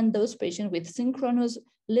even those patients with synchronous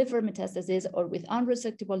liver metastasis or with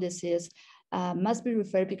unresectable disease must be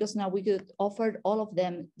referred, because now we could offer all of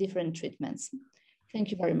them different treatments.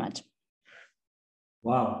 Thank you very much.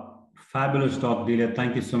 Wow. Fabulous talk, Delia.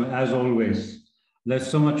 Thank you so much. As always, there's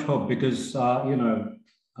so much hope because,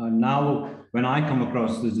 now when I come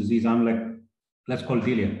across this disease, I'm like, let's call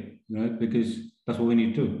Delia, because that's what we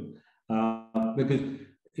need to do. Because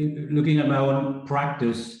looking at my own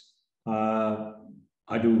practice,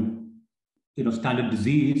 I do, standard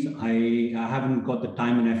disease. I haven't got the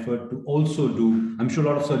time and effort to also do, I'm sure a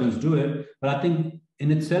lot of surgeons do it, but I think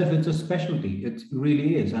in itself, it's a specialty. It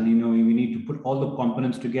really is. And, we need to put all the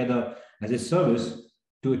components together as a service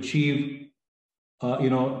to achieve,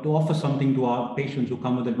 to offer something to our patients who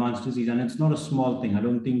come with advanced disease. And it's not a small thing. I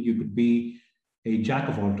don't think you could be a jack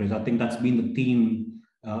of all trades. I think that's been the theme,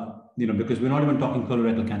 because we're not even talking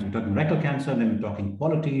colorectal cancer. We're talking rectal cancer, and then we're talking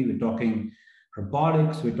quality, we're talking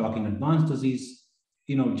robotics, we're talking advanced disease.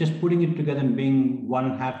 Just putting it together and being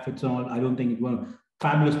one hat fits all, I don't think it will.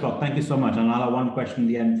 Fabulous talk. Thank you so much. And I'll have one question in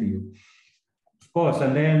the end for you. Of course,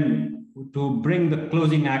 and then to bring the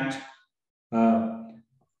closing act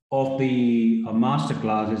of the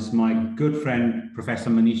masterclass is my good friend, Professor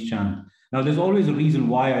Manish Chand. Now, there's always a reason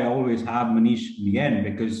why I always have Manish in the end,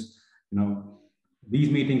 because, these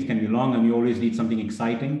meetings can be long and you always need something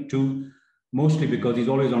exciting too, mostly because he's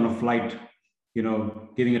always on a flight,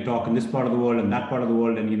 giving a talk in this part of the world and that part of the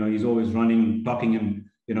world. And, he's always running, talking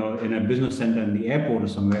in a business center in the airport or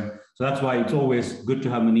somewhere. So that's why it's always good to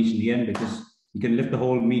have Manish in the end, because he can lift the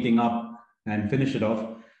whole meeting up and finish it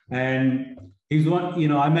off. And he's one,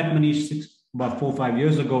 I met Manish about 4 or 5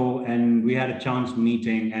 years ago, and we had a chance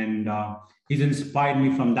meeting, and he's inspired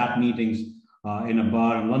me from that meetings in a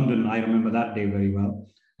bar in London. I remember that day very well.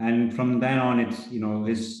 And from then on, it's,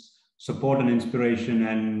 his support and inspiration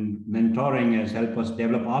and mentoring has helped us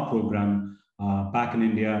develop our program back in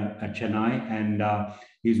India at Chennai. And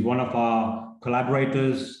he's one of our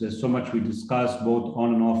collaborators. There's so much we discuss, both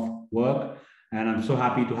on and off work. And I'm so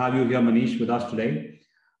happy to have you here, Manish, with us today.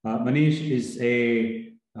 Manish is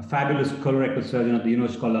a fabulous colorectal surgeon at the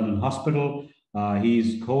University College London Hospital.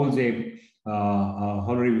 He holds a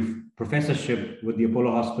honorary professorship with the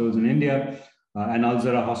Apollo Hospitals in India and Al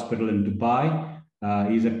Zahra Hospital in Dubai.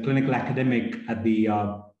 He's a clinical academic at the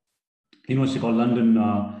University College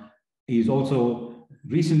London. He's also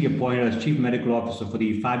recently appointed as Chief Medical Officer for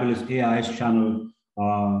the fabulous AIS channel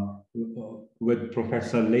with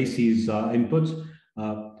Professor Lacey's inputs.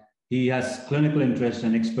 He has clinical interest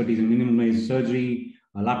and expertise in minimally invasive surgery,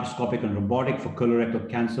 laparoscopic and robotic for colorectal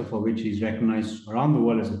cancer, for which he's recognized around the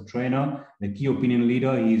world as a trainer, a key opinion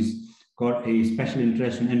leader. He's got a special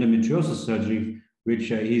interest in endometriosis surgery, which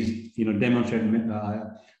he's demonstrated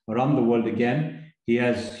around the world again. He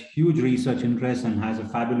has huge research interests and has a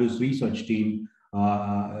fabulous research team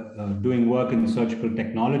doing work in surgical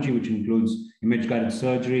technology, which includes image-guided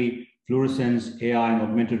surgery, fluorescence, AI, and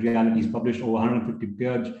augmented reality. He's published over 150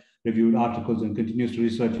 peer-reviewed articles and continues to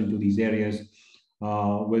research into these areas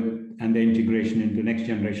and the integration into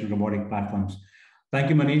next-generation robotic platforms. Thank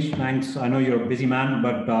you, Manish. Thanks. I know you're a busy man,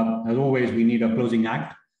 but as always, we need a closing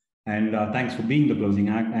act. And thanks for being the closing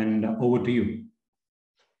act. And over to you.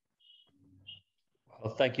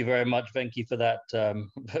 Well, thank you very much, Venky, for that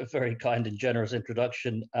very kind and generous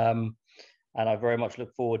introduction. And I very much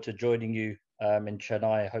look forward to joining you in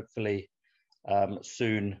Chennai, hopefully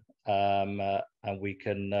soon, and we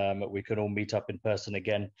can all meet up in person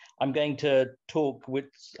again. I'm going to talk with,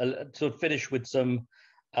 sort of finish with some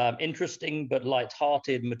interesting but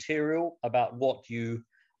light-hearted material about what you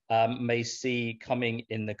may see coming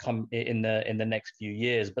in the next few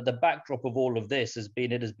years. But the backdrop of all of this has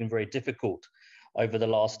been, it has been very difficult over the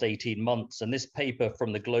last 18 months. And this paper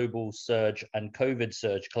from the Global Surge and COVID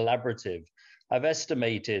Surge Collaborative have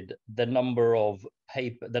estimated the number of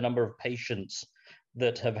patients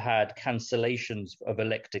that have had cancellations of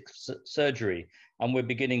elective surgery. And we're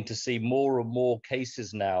beginning to see more and more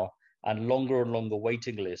cases now and longer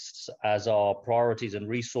waiting lists as our priorities and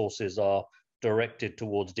resources are directed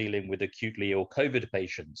towards dealing with acutely ill COVID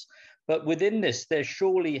patients. But within this, there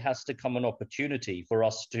surely has to come an opportunity for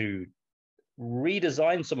us to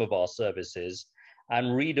redesign some of our services and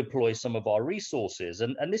redeploy some of our resources.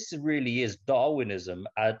 And this really is Darwinism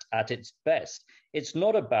at its best. It's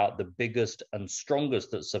not about the biggest and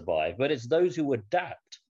strongest that survive, but it's those who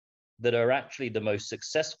adapt that are actually the most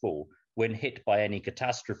successful when hit by any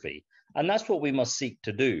catastrophe. And that's what we must seek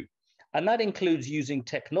to do. And that includes using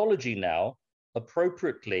technology now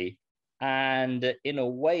appropriately and in a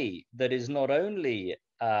way that is not only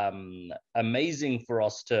amazing for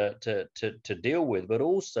us to deal with, but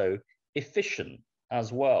also efficient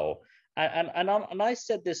as well. And I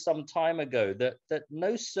said this some time ago, that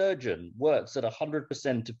no surgeon works at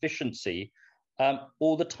 100% efficiency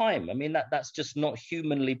all the time. I mean, that's just not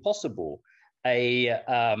humanly possible.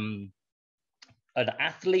 An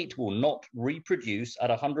athlete will not reproduce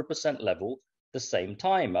at 100% level the same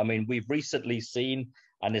time. I mean, we've recently seen,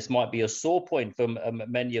 and this might be a sore point for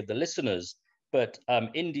many of the listeners, but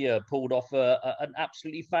India pulled off an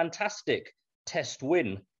absolutely fantastic test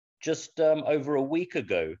win just over a week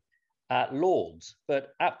ago at Lord's, but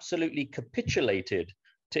absolutely capitulated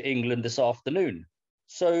to England this afternoon.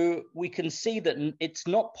 So we can see that it's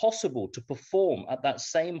not possible to perform at that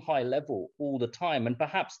same high level all the time. And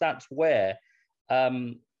perhaps that's where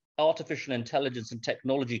artificial intelligence and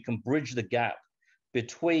technology can bridge the gap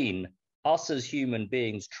between us as human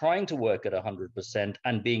beings trying to work at 100%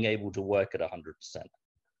 and being able to work at 100%.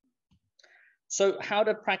 So how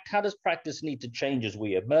does practice need to change as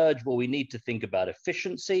we emerge? Well, we need to think about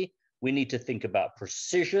efficiency. We need to think about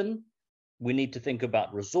precision. We need to think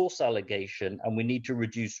about resource allocation, and we need to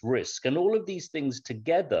reduce risk. And all of these things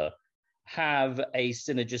together have a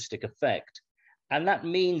synergistic effect. And that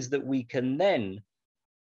means that we can then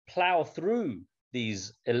plow through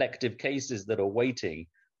these elective cases that are waiting,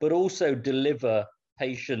 but also deliver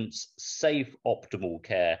patients safe, optimal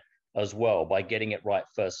care as well by getting it right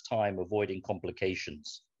first time, avoiding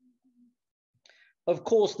complications. Of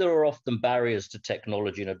course, there are often barriers to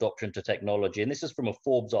technology and adoption to technology. And this is from a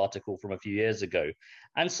Forbes article from a few years ago.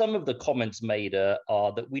 And some of the comments made are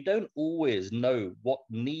that we don't always know what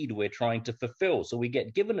need we're trying to fulfill. So we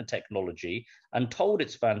get given a technology and told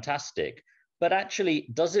it's fantastic, but actually,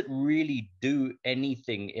 does it really do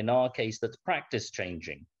anything in our case that's practice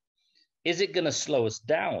changing? Is it going to slow us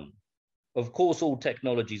down? Of course, all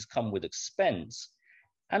technologies come with expense.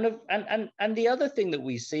 And the other thing that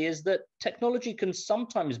we see is that technology can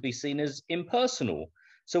sometimes be seen as impersonal.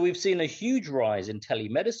 So we've seen a huge rise in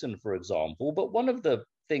telemedicine, for example, but one of the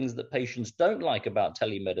things that patients don't like about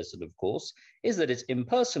telemedicine, of course, is that it's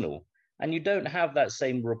impersonal and you don't have that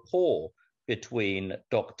same rapport between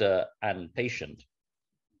doctor and patient.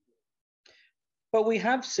 But we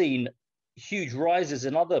have seen huge rises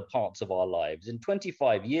in other parts of our lives. In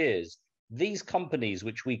 25 years, these companies,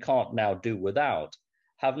 which we can't now do without,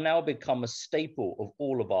 have now become a staple of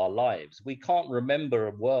all of our lives. We can't remember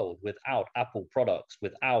a world without Apple products,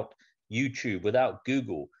 without YouTube, without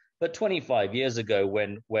Google. But 25 years ago,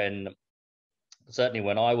 certainly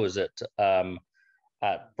when I was at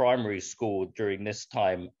primary school during this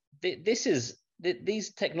time,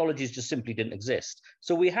 these technologies just simply didn't exist.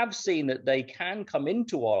 So we have seen that they can come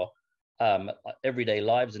into our everyday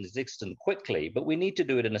lives and exist quickly, but we need to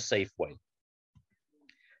do it in a safe way.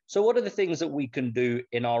 So what are the things that we can do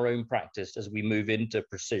in our own practice as we move into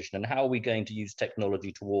precision, and how are we going to use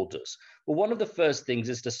technology towards us? Well, one of the first things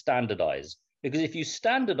is to standardize, because if you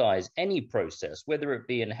standardize any process, whether it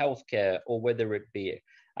be in healthcare or whether it be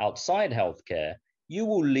outside healthcare, you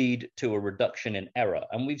will lead to a reduction in error.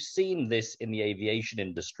 And we've seen this in the aviation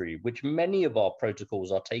industry, which many of our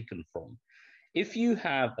protocols are taken from. If you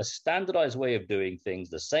have a standardized way of doing things,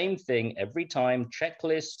 the same thing every time,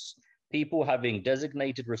 checklists, people having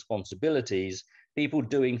designated responsibilities, people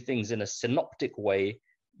doing things in a synoptic way,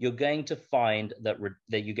 you're going to find that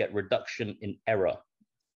you get reduction in error.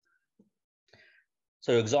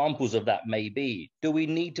 So examples of that may be, do we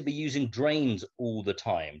need to be using drains all the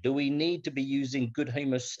time? Do we need to be using good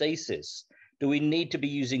hemostasis? Do we need to be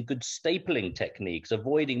using good stapling techniques,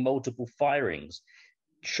 avoiding multiple firings?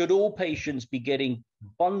 Should all patients be getting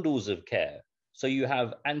bundles of care? So you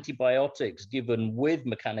have antibiotics given with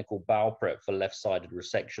mechanical bowel prep for left-sided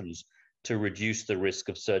resections to reduce the risk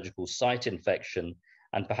of surgical site infection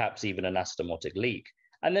and perhaps even an anastomotic leak.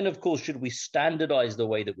 And then, of course, should we standardize the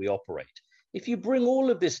way that we operate? If you bring all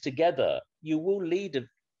of this together, you will lead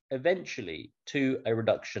eventually to a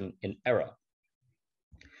reduction in error.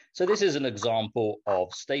 So this is an example of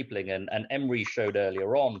stapling, and Emre showed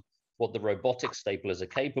earlier on what the robotic staplers are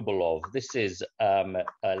capable of. This is a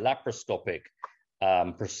laparoscopic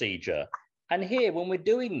procedure. And here, when we're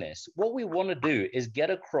doing this, what we want to do is get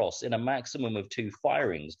across in a maximum of 2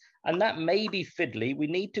 firings. And that may be fiddly. We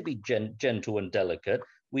need to be gentle and delicate.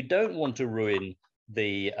 We don't want to ruin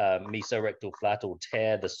the mesorectal flat or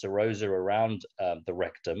tear the serosa around the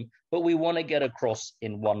rectum, but we want to get across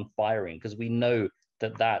in 1 firing because we know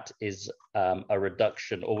that that is a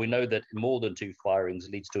reduction, or we know that more than 2 firings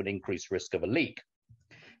leads to an increased risk of a leak.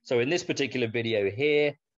 So in this particular video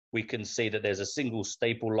here, we can see that there's a single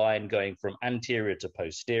staple line going from anterior to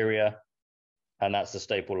posterior, and that's the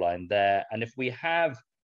staple line there. And if we have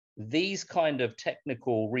these kind of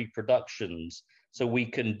technical reproductions, so we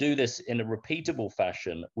can do this in a repeatable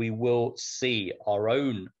fashion, we will see our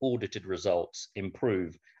own audited results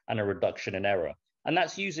improve and a reduction in error. And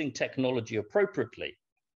that's using technology appropriately.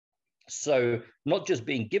 So not just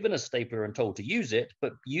being given a stapler and told to use it,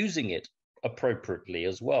 but using it appropriately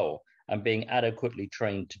as well, and being adequately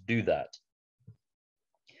trained to do that.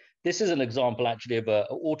 This is an example actually of an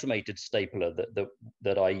automated stapler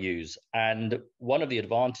that I use. And one of the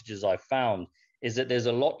advantages I found is that there's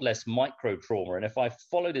a lot less micro trauma. And if I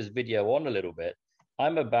follow this video on a little bit,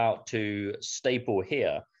 I'm about to staple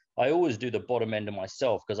here. I always do the bottom end of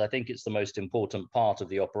myself because I think it's the most important part of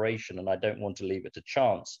the operation and I don't want to leave it to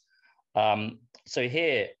chance. So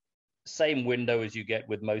here, same window as you get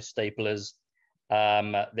with most staplers.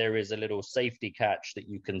 There is a little safety catch that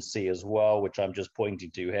you can see as well, which I'm just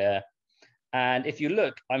pointing to here. And if you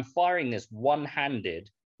look, I'm firing this one-handed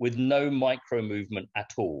with no micro movement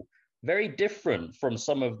at all. Very different from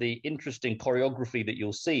some of the interesting choreography that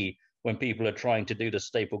you'll see when people are trying to do the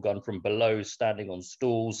staple gun from below, standing on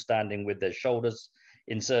stools, standing with their shoulders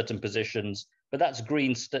in certain positions. But that's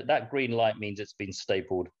green. That green light means it's been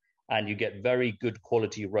stapled, and you get very good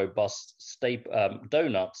quality, robust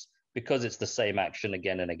donuts because it's the same action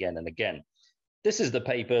again and again and again. This is the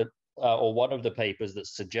paper, or one of the papers, that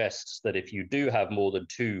suggests that if you do have more than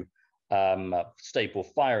 2 staple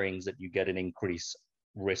firings, that you get an increased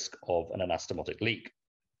risk of an anastomotic leak.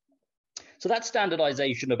 So that's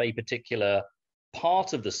standardization of a particular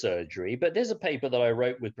part of the surgery. But there's a paper that I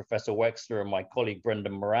wrote with Professor Wexner and my colleague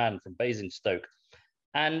Brendan Moran from Basingstoke.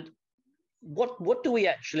 And what do we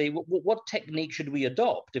actually, what technique should we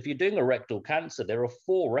adopt? If you're doing a rectal cancer, there are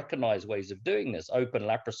 4 recognized ways of doing this: open,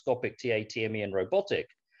 laparoscopic, TA, TME, and robotic.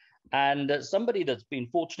 And somebody that's been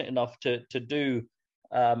fortunate enough to do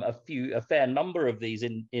a fair number of these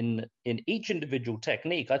in each individual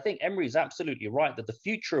technique, I think Emre is absolutely right that the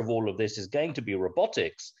future of all of this is going to be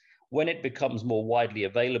robotics when it becomes more widely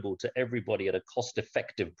available to everybody at a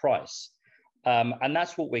cost-effective price. And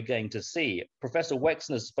that's what we're going to see. Professor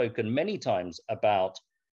Wexner has spoken many times about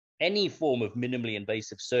any form of minimally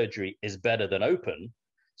invasive surgery is better than open.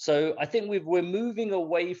 So I think we're moving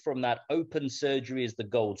away from that open surgery is the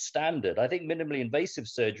gold standard. I think minimally invasive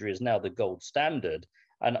surgery is now the gold standard,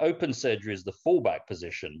 and open surgery is the fallback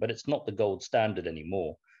position, but it's not the gold standard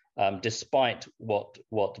anymore, despite what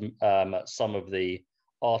some of the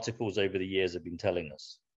articles over the years have been telling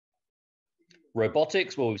us.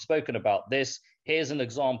 Robotics, well, we've spoken about this. Here's an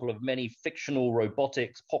example of many fictional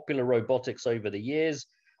robotics, popular robotics over the years.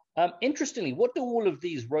 Interestingly, what do all of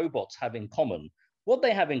these robots have in common? What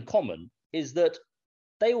they have in common is that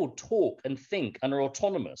they all talk and think and are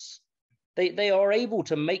autonomous. They are able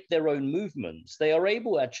to make their own movements. They are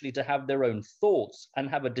able actually to have their own thoughts and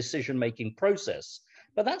have a decision-making process.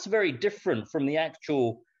 But that's very different from the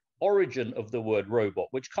actual origin of the word robot,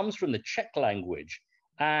 which comes from the Czech language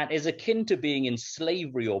and is akin to being in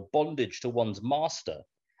slavery or bondage to one's master.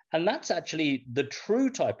 And that's actually the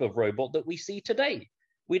true type of robot that we see today.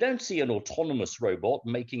 We don't see an autonomous robot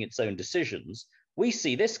making its own decisions. We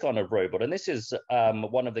see this kind of robot. And this is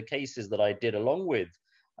one of the cases that I did along with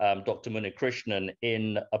Dr. Munikrishnan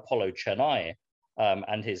in Apollo Chennai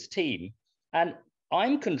and his team. And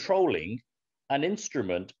I'm controlling an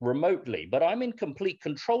instrument remotely, but I'm in complete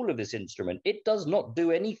control of this instrument. It does not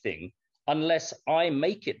do anything unless I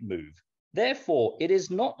make it move. Therefore, it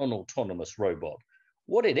is not an autonomous robot.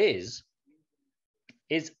 What it is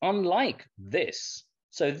unlike this.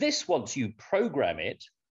 So this, once you program it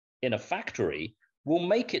in a factory, will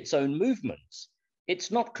make its own movements.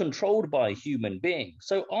 It's not controlled by a human being.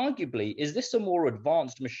 So arguably, is this a more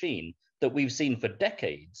advanced machine that we've seen for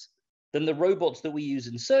decades than the robots that we use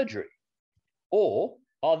in surgery? Or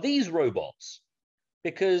are these robots?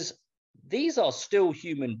 Because these are still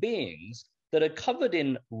human beings that are covered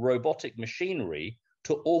in robotic machinery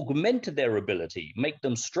to augment their ability, make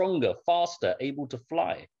them stronger, faster, able to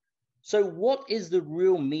fly. So what is the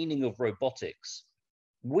real meaning of robotics?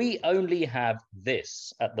 We only have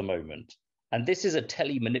this at the moment, and this is a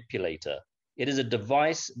telemanipulator. It is a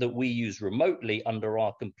device that we use remotely under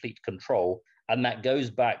our complete control, and that goes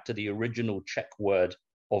back to the original Czech word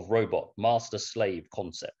of robot, master-slave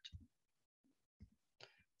concept.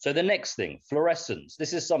 So the next thing, fluorescence.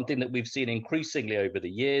 This is something that we've seen increasingly over the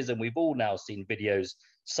years, and we've all now seen videos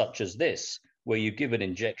such as this, where you give an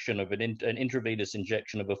injection of an intravenous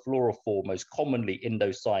injection of a fluorophore, most commonly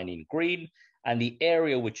indocyanine green, and the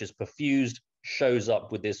area which is perfused shows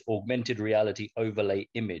up with this augmented reality overlay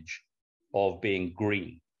image of being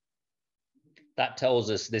green. That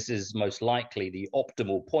tells us this is most likely the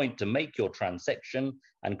optimal point to make your transection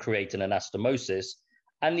and create an anastomosis.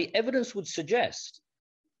 And the evidence would suggest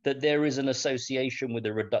that there is an association with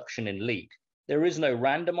a reduction in leak. There is no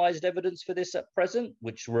randomized evidence for this at present,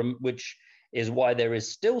 which is why there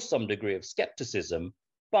is still some degree of skepticism,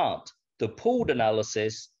 but the pooled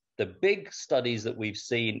analysis, the big studies that we've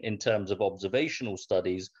seen in terms of observational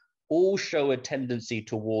studies, all show a tendency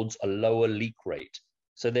towards a lower leak rate.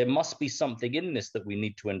 So there must be something in this that we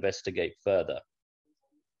need to investigate further.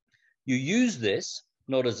 You use this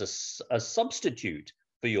not as a substitute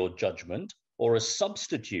for your judgment or a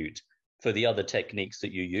substitute for the other techniques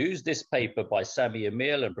that you use. This paper by Sami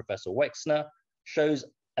Emil and Professor Wexner shows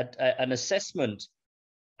an assessment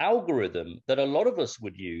algorithm that a lot of us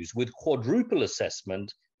would use with quadruple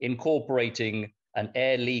assessment, incorporating an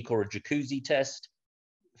air leak or a jacuzzi test,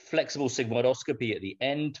 flexible sigmoidoscopy at the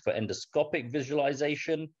end for endoscopic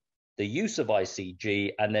visualization, the use of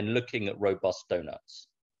ICG, and then looking at robust donuts.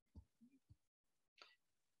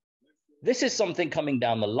 This is something coming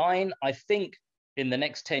down the line. I think in the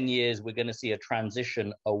next 10 years, we're going to see a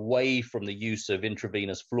transition away from the use of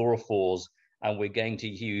intravenous fluorophores, and we're going to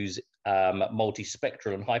use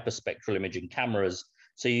multispectral and hyperspectral imaging cameras.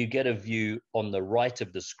 So you get a view on the right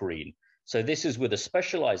of the screen. So this is with a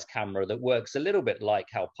specialized camera that works a little bit like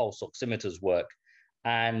how pulse oximeters work.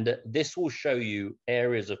 And this will show you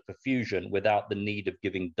areas of perfusion without the need of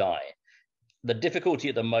giving dye. The difficulty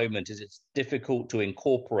at the moment is it's difficult to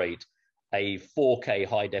incorporate a 4K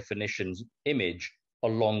high definition image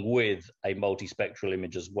along with a multispectral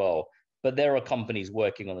image as well. But there are companies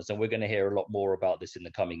working on this, and we're going to hear a lot more about this in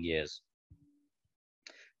the coming years.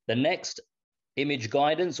 The next, image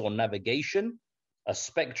guidance or navigation, a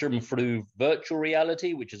spectrum through virtual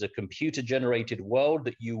reality, which is a computer-generated world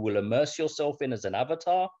that you will immerse yourself in as an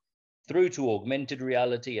avatar, through to augmented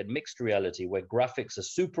reality and mixed reality, where graphics are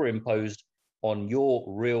superimposed on your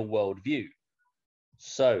real-world view.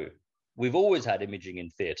 So we've always had imaging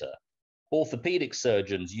in theatre. Orthopedic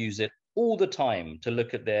surgeons use it all the time to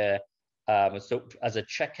look at their, as a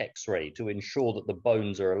check X-ray to ensure that the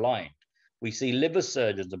bones are aligned. We see liver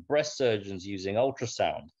surgeons and breast surgeons using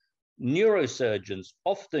ultrasound. Neurosurgeons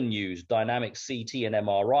often use dynamic CT and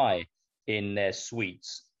MRI in their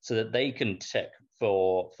suites so that they can check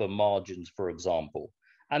for margins, for example.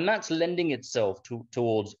 And that's lending itself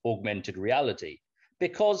towards augmented reality,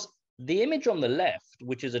 because the image on the left,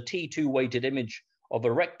 which is a T2 weighted image of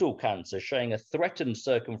a rectal cancer showing a threatened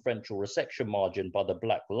circumferential resection margin by the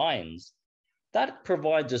black lines, that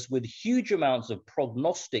provides us with huge amounts of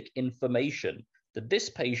prognostic information that this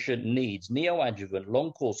patient needs neoadjuvant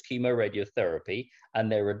long-course chemoradiotherapy, and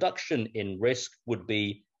their reduction in risk would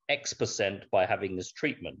be X% by having this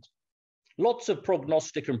treatment. Lots of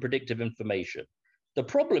prognostic and predictive information. The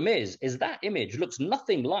problem is that image looks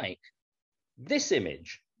nothing like this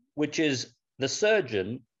image, which is the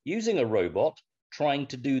surgeon using a robot trying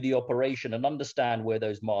to do the operation and understand where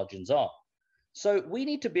those margins are. So we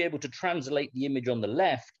need to be able to translate the image on the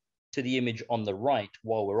left to the image on the right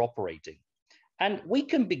while we're operating. And we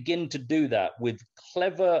can begin to do that with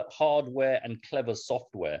clever hardware and clever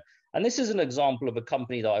software. And this is an example of a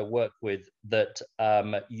company that I work with that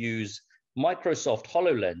use Microsoft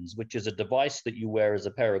HoloLens, which is a device that you wear as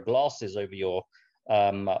a pair of glasses over your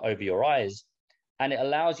eyes. And it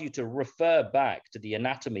allows you to refer back to the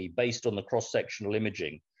anatomy based on the cross-sectional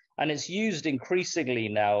imaging. And it's used increasingly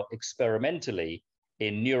now experimentally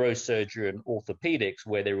in neurosurgery and orthopedics,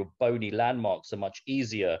 where their bony landmarks are much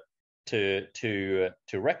easier to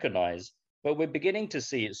recognize. But we're beginning to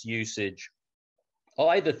see its usage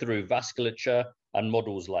either through vasculature and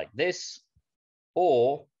models like this,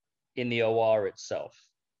 or in the OR itself.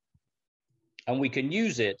 And we can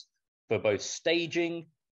use it for both staging,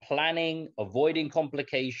 planning, avoiding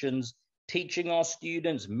complications, teaching our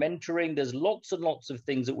students, mentoring. There's lots and lots of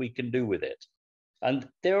things that we can do with it. And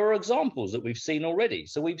there are examples that we've seen already.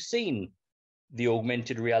 So we've seen the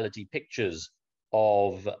augmented reality pictures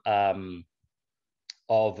of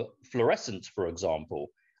fluorescence, for example.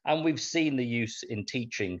 And we've seen the use in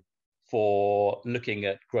teaching for looking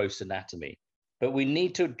at gross anatomy. But we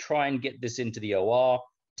need to try and get this into the OR.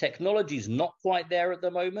 Technology is not quite there at the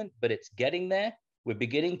moment, but it's getting there. We're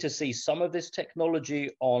beginning to see some of this technology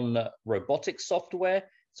on robotic software,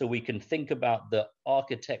 so we can think about the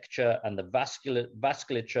architecture and the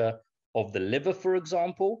vasculature of the liver, for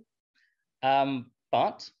example.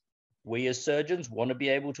 But we as surgeons want to be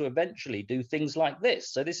able to eventually do things like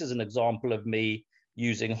this. So this is an example of me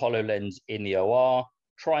using HoloLens in the OR,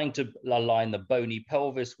 trying to align the bony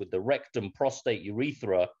pelvis with the rectum, prostate,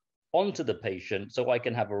 urethra onto the patient so I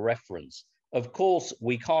can have a reference. Of course,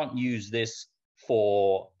 we can't use this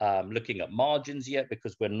for looking at margins yet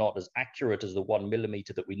because we're not as accurate as the 1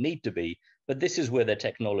 millimeter that we need to be, but this is where the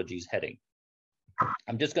technology is heading.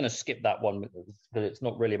 I'm just going to skip that one because it's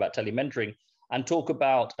not really about telementoring and talk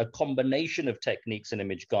about a combination of techniques in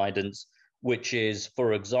image guidance, which is,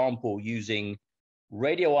 for example, using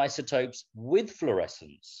radioisotopes with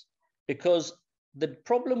fluorescence. Because the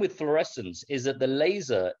problem with fluorescence is that the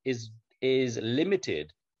laser is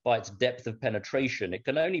limited by its depth of penetration. It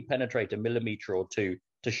can only penetrate 1 millimeter or 2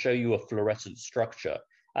 to show you a fluorescent structure.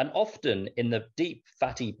 And often in the deep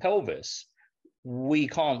fatty pelvis, we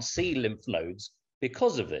can't see lymph nodes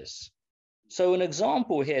because of this. So an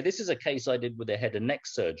example here, this is a case I did with a head and neck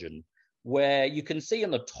surgeon, where you can see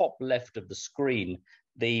on the top left of the screen,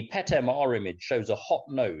 the PET MR image shows a hot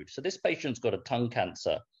node. So this patient's got a tongue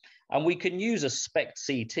cancer, and we can use a SPECT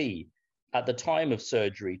CT at the time of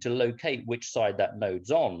surgery to locate which side that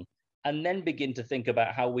node's on, and then begin to think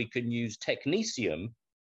about how we can use technetium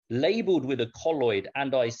labeled with a colloid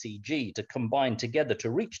and ICG to combine together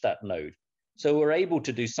to reach that node. So we're able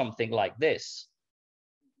to do something like this.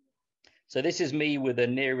 So this is me with a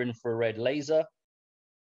near infrared laser,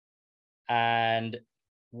 and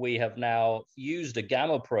we have now used a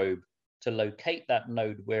gamma probe to locate that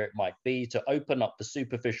node where it might be, to open up the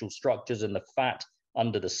superficial structures in the fat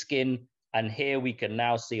under the skin. And here we can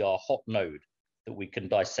now see our hot node that we can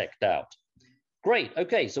dissect out. Great,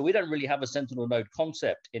 okay, so we don't really have a sentinel node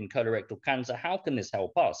concept in colorectal cancer. How can this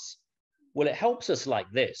help us? Well, it helps us like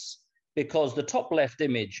this, because the top left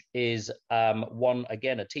image is one,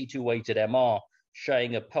 again, a T2 weighted MR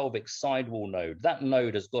showing a pelvic sidewall node. That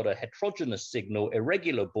node has got a heterogeneous signal,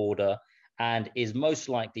 irregular border, and is most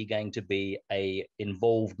likely going to be an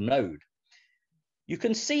involved node. You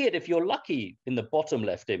can see it if you're lucky in the bottom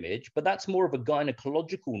left image, but that's more of a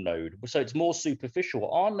gynecological node, so it's more superficial.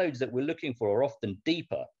 Our nodes that we're looking for are often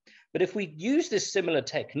deeper. But if we use this similar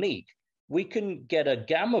technique, we can get a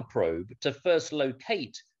gamma probe to first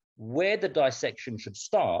locate where the dissection should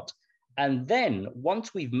start. And then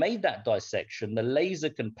once we've made that dissection, the laser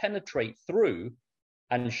can penetrate through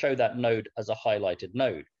and show that node as a highlighted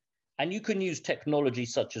node. And you can use technology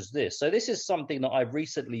such as this. So this is something that I've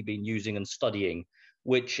recently been using and studying,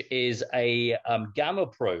 which is a gamma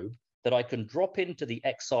probe that I can drop into the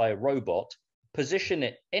XI robot, position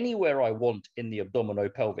it anywhere I want in the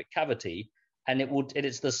abdominopelvic cavity, and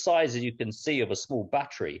it's the size, as you can see, of a small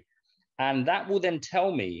battery. And that will then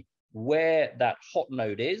tell me where that hot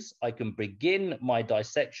node is. I can begin my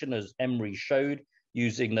dissection, as Emre showed,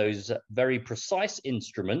 using those very precise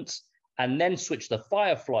instruments, and then switch the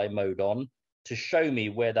firefly mode on to show me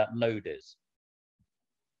where that node is.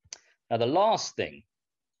 Now, the last thing,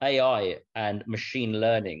 AI and machine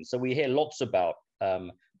learning. So we hear lots about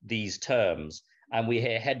these terms, and we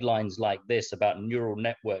hear headlines like this about neural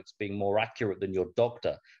networks being more accurate than your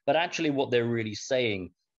doctor. But actually what they're really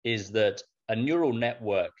saying is that a neural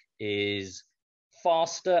network is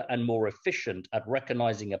faster and more efficient at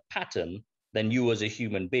recognizing a pattern than you as a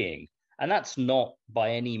human being. And that's not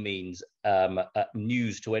by any means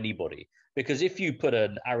news to anybody, because if you put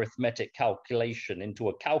an arithmetic calculation into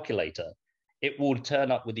a calculator, it will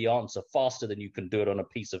turn up with the answer faster than you can do it on a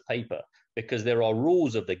piece of paper, because there are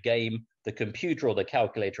rules of the game. The computer or the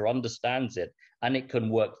calculator understands it, and it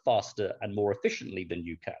can work faster and more efficiently than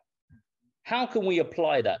you can. How can we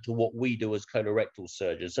apply that to what we do as colorectal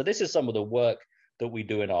surgeons? So this is some of the work that we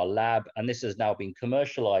do in our lab, and this has now been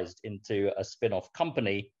commercialized into a spin-off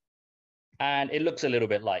company. And it looks a little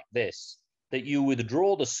bit like this, that you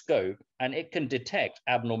withdraw the scope and it can detect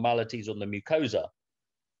abnormalities on the mucosa.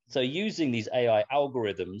 So using these AI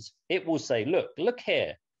algorithms, it will say, look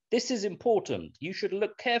here, this is important. You should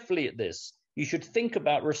look carefully at this. You should think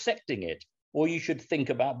about resecting it, or you should think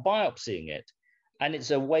about biopsying it. And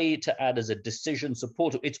it's a way to add as a decision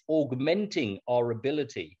support. It's augmenting our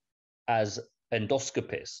ability as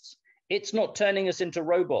endoscopists. It's not turning us into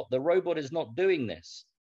robot. The robot is not doing this.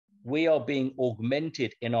 We are being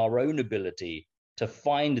augmented in our own ability to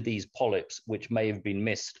find these polyps which may have been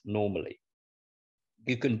missed normally.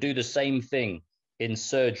 You can do the same thing in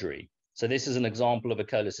surgery. So this is an example of a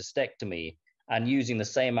cholecystectomy, and using the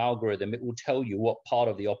same algorithm, it will tell you what part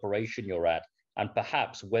of the operation you're at, and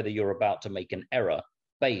perhaps whether you're about to make an error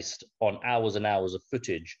based on hours and hours of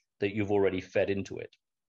footage that you've already fed into it.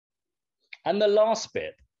 And the last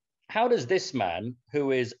bit, how does this man,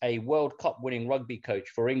 who is a World Cup winning rugby coach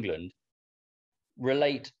for England,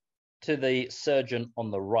 relate to the surgeon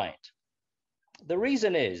on the right. The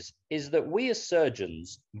reason is that we as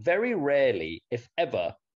surgeons very rarely, if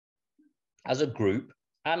ever, as a group,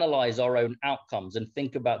 analyze our own outcomes and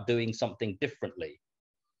think about doing something differently.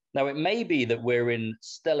 Now, it may be that we're in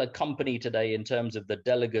stellar company today in terms of the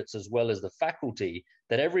delegates as well as the faculty,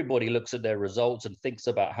 that everybody looks at their results and thinks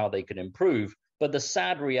about how they can improve. But the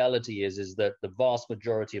sad reality is that the vast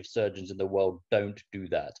majority of surgeons in the world don't do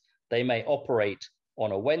that. They may operate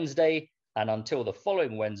on a Wednesday, and until the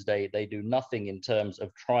following Wednesday, they do nothing in terms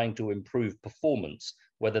of trying to improve performance,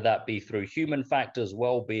 whether that be through human factors,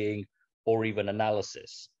 well-being, or even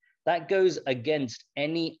analysis. That goes against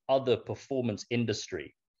any other performance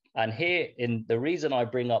industry. And here, in the reason I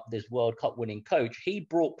bring up this World Cup winning coach, he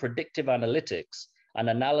brought predictive analytics and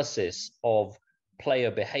analysis of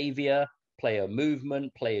player behavior, player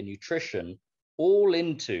movement, player nutrition, all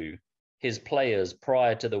into his players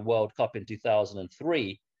prior to the World Cup in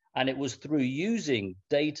 2003. And it was through using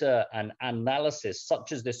data and analysis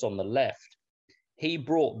such as this on the left, he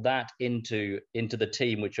brought that into the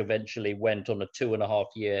team, which eventually went on a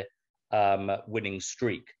 2.5-year winning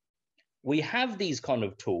streak. We have these kind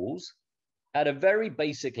of tools at a very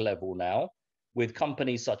basic level now with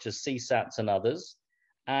companies such as CSATs and others.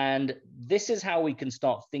 And this is how we can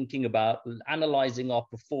start thinking about analyzing our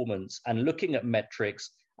performance and looking at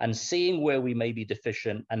metrics and seeing where we may be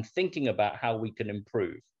deficient and thinking about how we can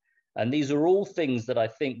improve. And these are all things that I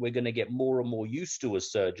think we're going to get more and more used to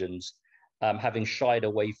as surgeons, having shied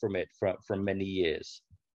away from it for many years.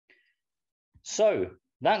 So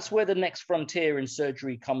that's where the next frontier in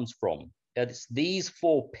surgery comes from. It's these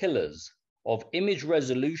 4 pillars of image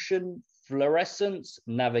resolution, fluorescence,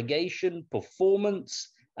 navigation,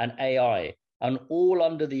 performance, and AI, and all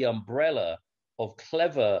under the umbrella of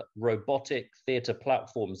clever robotic theater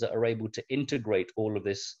platforms that are able to integrate all of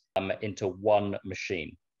this into one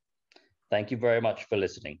machine. Thank you very much for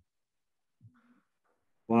listening.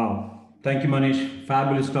 Wow. Thank you, Manish.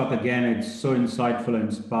 Fabulous talk again. It's so insightful and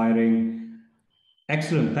inspiring.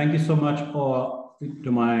 Excellent. Thank you so much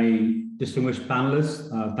to my distinguished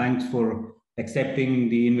panelists. Thanks for accepting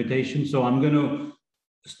the invitation. So I'm going to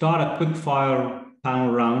start a quick fire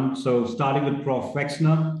panel round. So starting with Prof.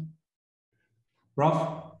 Wexner.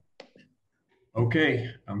 Prof? Okay,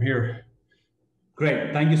 I'm here.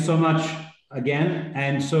 Great. Thank you so much again.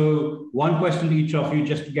 And so one question to each of you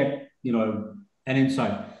just to get, an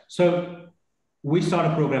insight. So we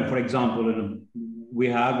start a program, for example, we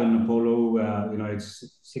have in Apollo,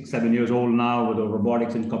 it's 6-7 years old now with the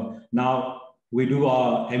robotics and now we do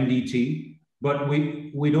our MDT, but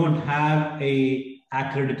we don't have a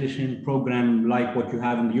accreditation program like what you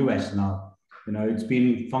have in the US now. It's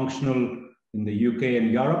been functional in the UK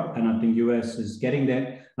and Europe, and I think US is getting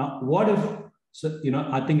there. Now, what if,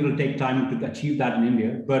 I think it'll take time to achieve that in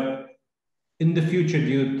India, but in the future, do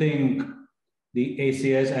you think the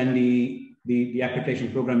ACS and the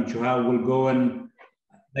accreditation program that you have will go and,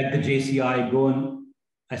 like the JCI, go and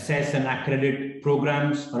assess and accredit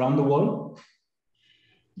programs around the world?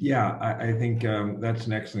 Yeah, I think that's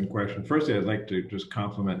an excellent question. Firstly, I'd like to just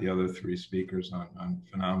compliment the other 3 speakers on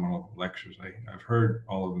phenomenal lectures. I've heard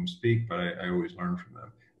all of them speak, but I always learn from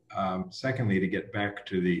them. Secondly, to get back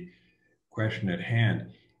to the question at hand,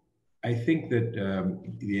 I think that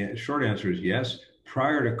the short answer is yes.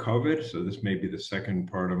 Prior to COVID, so this may be the second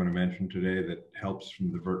part I'm going to mention today that helps from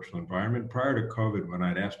the virtual environment. Prior to COVID, when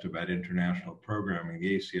I'd asked about international programming,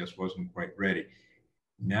 the ACS wasn't quite ready.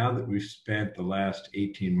 Now that we've spent the last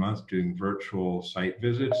 18 months doing virtual site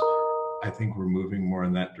visits, I think we're moving more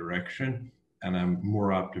in that direction. And I'm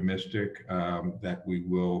more optimistic that we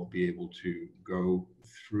will be able to go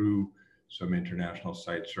through some international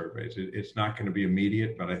site surveys. It's not going to be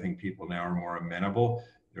immediate, but I think people now are more amenable.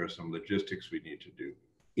 There are some logistics we need to do.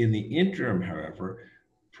 In the interim, however,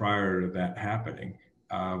 prior to that happening,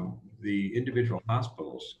 the individual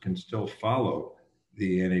hospitals can still follow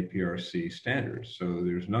the NAPRC standards. So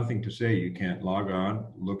there's nothing to say you can't log on,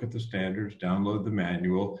 look at the standards, download the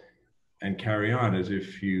manual, and carry on as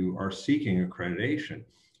if you are seeking accreditation,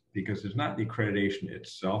 because it's not the accreditation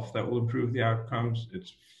itself that will improve the outcomes,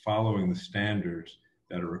 it's following the standards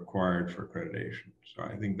that are required for accreditation. So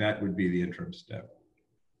I think that would be the interim step.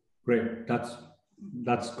 Great. That's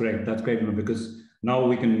great. That's great, because now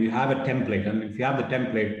we have a template, and if you have the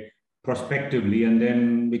template prospectively, and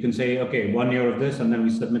then we can say, okay, 1 year of this, and then we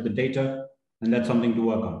submit the data, and that's something to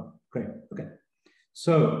work on. Great. Okay.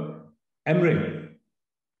 So, Emre.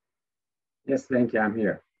 Yes, thank you. I'm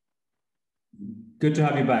here. Good to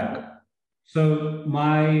have you back. So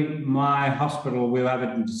my hospital, we're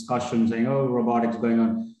having discussions saying, oh, robotics going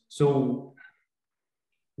on. So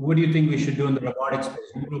what do you think we should do in the robotics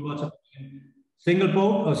space? Single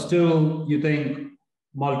port, or still you think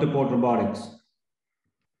multi-port robotics?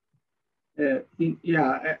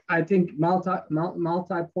 Yeah, I think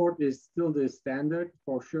multi-port is still the standard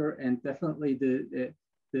for sure, and definitely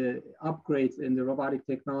the upgrades in the robotic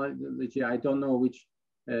technology. I don't know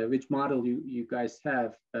which model you guys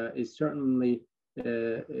have, is certainly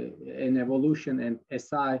an evolution, and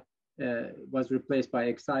SI was replaced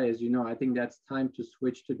by XI, as you know. I think that's time to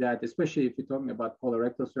switch to that, especially if you're talking about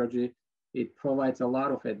colorectal surgery. It provides a lot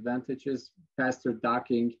of advantages, faster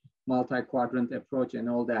docking, multi-quadrant approach, and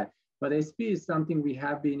all that. But SP is something we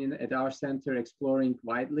have been at our center exploring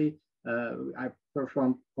widely. I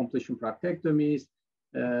perform completion proctectomies,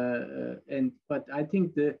 but I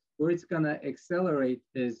think where it's gonna accelerate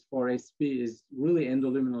is for SP is really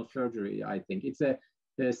endoluminal surgery. I think it's a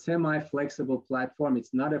semi-flexible platform.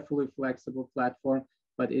 It's not a fully flexible platform,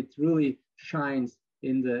 but it really shines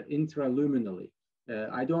in the intraluminally.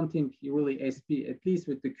 I don't think really SP, at least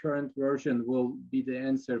with the current version, will be the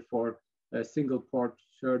answer for a single port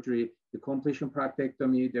surgery. The completion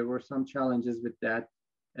proctectomy, there were some challenges with that.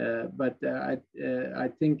 But I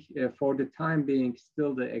think for the time being,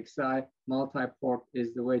 still the XI multi-port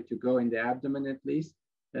is the way to go in the abdomen at least.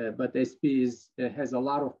 But SP has a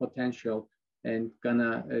lot of potential and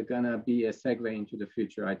gonna be a segue into the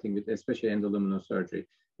future, I think, with especially endoluminal surgery.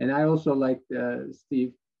 And I also like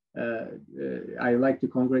Steve. I like to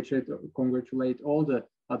congratulate all the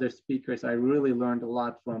other speakers. I really learned a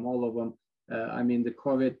lot from all of them. I mean, the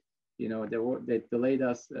COVID, you know, they delayed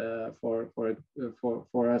us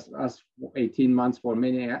for us 18 months for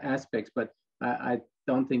many aspects, but I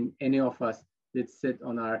don't think any of us did sit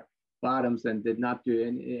on our bottoms and did not do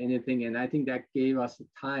anything. And I think that gave us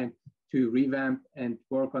time to revamp and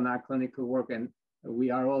work on our clinical work. And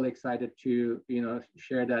we are all excited to, you know,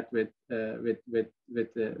 share that with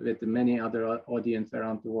the many other audience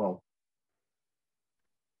around the world.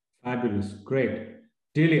 Fabulous, great.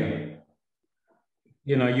 Delia,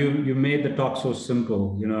 you know, you made the talk so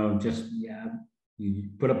simple, you know, just, yeah, you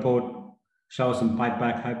put a port, shower some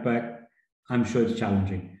HIPEC. I'm sure it's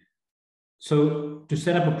challenging. So to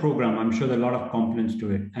set up a program, I'm sure there are a lot of components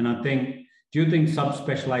to it. And I think, do you think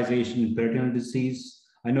subspecialization in peritoneal disease,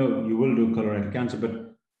 I know you will do colorectal cancer,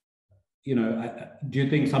 but, you know, do you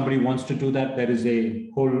think somebody wants to do that? There is a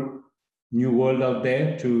whole new world out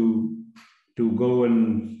there to go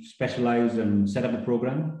and specialize and set up a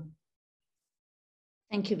program?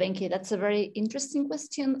 Thank you, Venky. That's a very interesting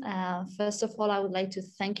question. First of all, I would like to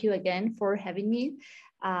thank you again for having me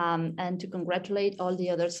and to congratulate all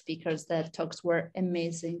the other speakers. Their talks were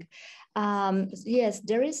amazing. Yes,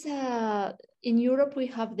 there is in Europe, we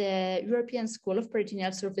have the European School of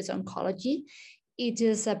Peritoneal Surface Oncology. It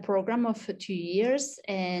is a program of 2 years,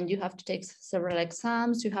 and you have to take several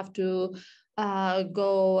exams. You have to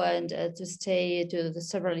go and to stay to the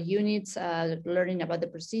several units, learning about the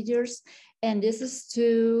procedures. And this is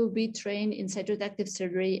to be trained in cytoreductive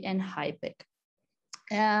surgery and HIPEC.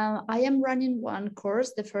 I am running one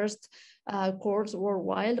course, the first course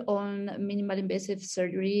worldwide on minimal invasive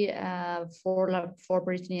surgery for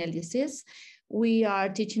peritoneal disease. We are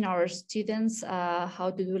teaching our students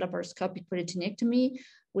how to do laparoscopic peritonectomy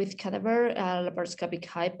with cadaver, laparoscopic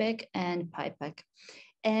HIPEC, and PIPEC.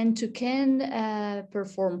 And to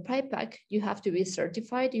perform PIPEC, you have to be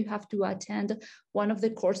certified. You have to attend one of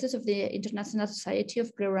the courses of the International Society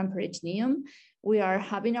of Pleura and Peritoneum. We are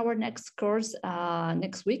having our next course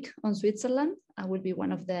next week on Switzerland. I will be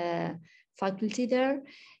one of the faculty there.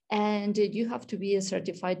 And you have to be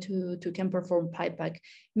certified to can perform PIPEC,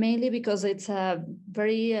 mainly because it's a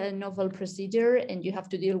very novel procedure, and you have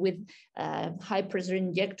to deal with high pressure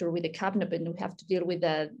injector with a cabinet, and we have to deal with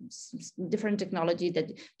a different technology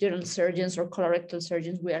that general surgeons or colorectal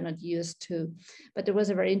surgeons we are not used to. But it was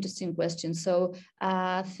a very interesting question. So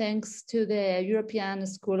thanks to the European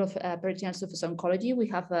School of Peritoneal Surface Oncology, we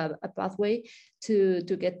have a pathway to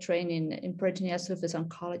get trained in peritoneal surface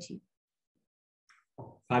oncology.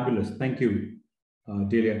 Fabulous. Thank you,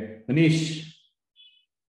 Delia. Manish,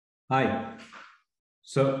 hi.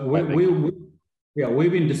 So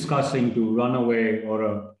we've been discussing to run away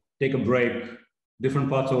or take a break, different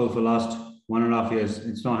parts of the world for the last 1.5 years.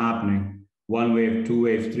 It's not happening. 1 wave, 2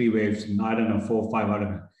 waves, 3 waves, and I don't know, 4, 5, I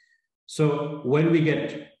don't know. So when we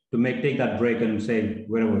get to take that break and say,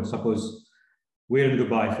 wherever, suppose we're in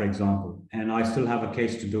Dubai, for example, and I still have a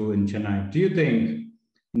case to do in Chennai, do you think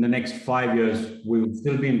in the next 5 years, we will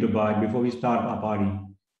still be in Dubai before we start our party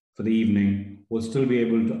for the evening? We'll still be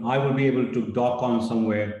able to, I will be able to dock on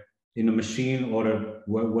somewhere in a machine or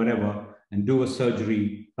whatever and do a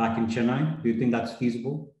surgery back in Chennai. Do you think that's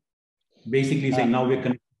feasible? Basically saying now we're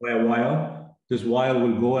connected by a wire. This wire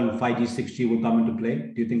will go and 5G, 6G will come into play.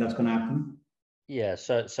 Do you think that's going to happen? Yeah,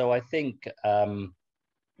 so I think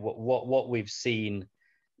what we've seen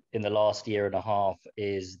in the last year and a half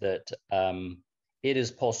is that it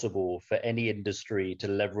is possible for any industry to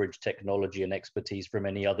leverage technology and expertise from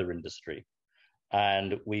any other industry.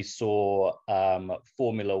 And we saw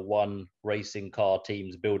Formula One racing car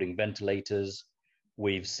teams building ventilators.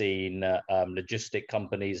 We've seen logistic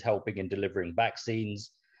companies helping in delivering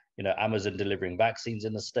vaccines. You know, Amazon delivering vaccines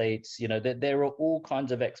in the States. You know, there are all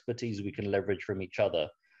kinds of expertise we can leverage from each other.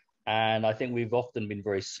 And I think we've often been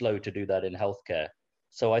very slow to do that in healthcare.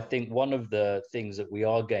 So I think one of the things that we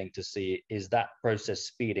are going to see is that process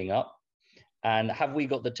speeding up. And have we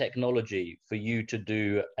got the technology for you to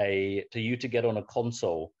get on a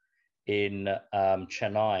console in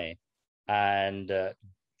Chennai and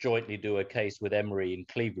jointly do a case with Emre in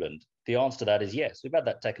Cleveland? The answer to that is yes. We've had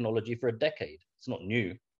that technology for a decade. It's not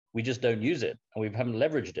new. We just don't use it and we haven't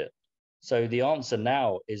leveraged it. So the answer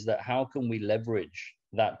now is that how can we leverage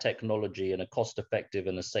that technology in a cost-effective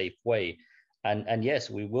and a safe way? And yes,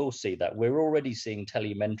 we will see that. We're already seeing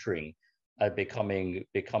telementoring becoming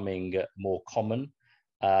more common,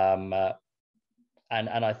 and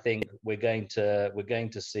I think we're going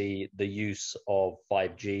to see the use of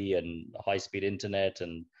 5G and high-speed internet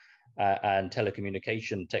and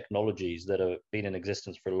telecommunication technologies that have been in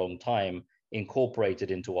existence for a long time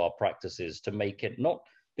incorporated into our practices to make it, not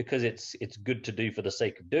because it's good to do for the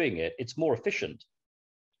sake of doing it, it's more efficient.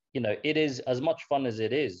 You know, it is as much fun as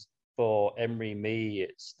it is for Emre, me,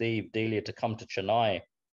 Steve, Delia to come to Chennai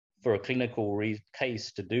for a clinical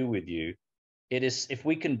case to do with you. It is, if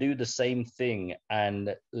we can do the same thing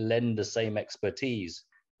and lend the same expertise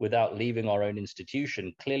without leaving our own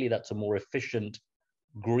institution, clearly that's a more efficient,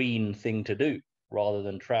 green thing to do rather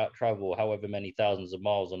than travel however many thousands of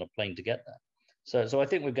miles on a plane to get there. So I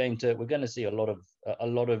think we're going to see a lot of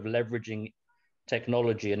leveraging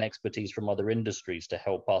technology and expertise from other industries to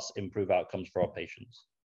help us improve outcomes for our patients.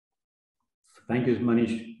 Thank you,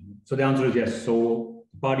 Manish. So the answer is yes. So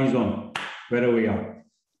party's on, wherever we are.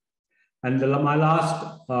 And my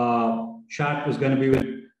last chat was going to be with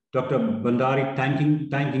Dr. Bhandari,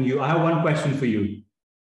 thanking you. I have one question for you.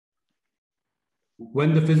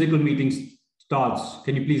 When the physical meeting starts,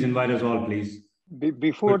 can you please invite us all, please?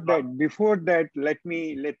 Before that, let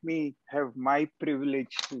me have my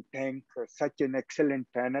privilege to thank such an excellent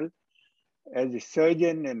panel. As a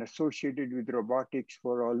surgeon and associated with robotics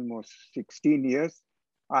for almost 16 years,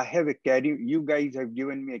 I have you guys have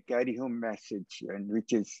given me a carry home message, and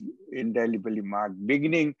which is indelibly marked.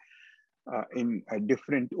 Beginning in a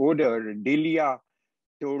different order, Delia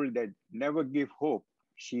told that never give hope.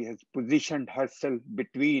 She has positioned herself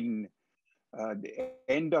between the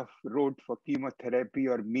end of road for chemotherapy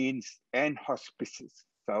or means and hospices.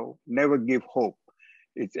 So never give hope.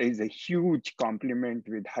 It is a huge compliment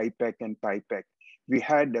with HIPEC and PIPEC. We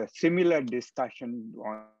had a similar discussion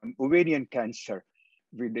on ovarian cancer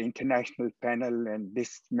with the international panel, and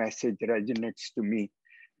this message resonates to me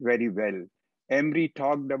very well. Emre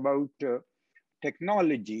talked about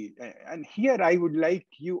technology, and here I would like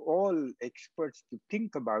you all experts to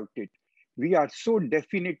think about it. We are so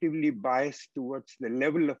definitively biased towards the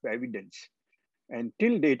level of evidence. And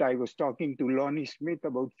till date, I was talking to Lonnie Smith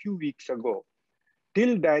about a few weeks ago.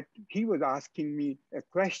 Till that, he was asking me a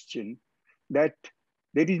question that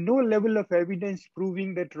there is no level of evidence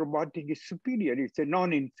proving that robotic is superior. It's a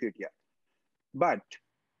non-inferior. But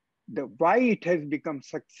why it has become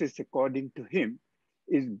success according to him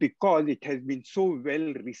is because it has been so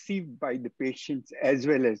well received by the patients as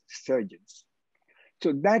well as the surgeons.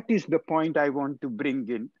 So that is the point I want to bring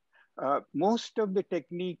in. Most of the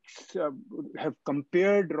techniques have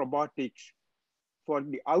compared robotics for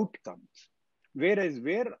the outcomes. Whereas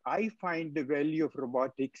where I find the value of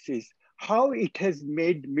robotics is how it has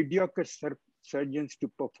made mediocre surgeons to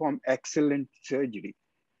perform excellent surgery,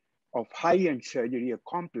 of high-end surgery, a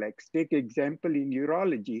complex. Take example in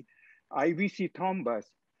urology, IVC thrombus,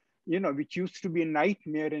 which used to be a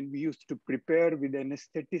nightmare, and we used to prepare with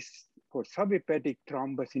anesthetists for subhepatic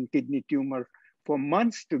thrombus in kidney tumor for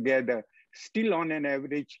months together, still on an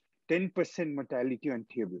average 10% mortality on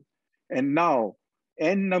table. And now,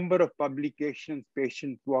 n number of publications,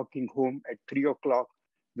 patients walking home at 3 o'clock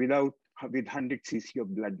with 100 cc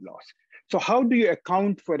of blood loss. So how do you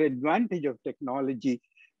account for advantage of technology,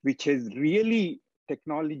 which has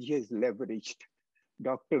technology has leveraged?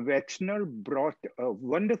 Dr. Wexner brought a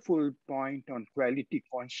wonderful point on quality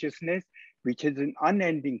consciousness, which has an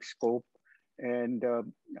unending scope. And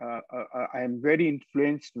I'm very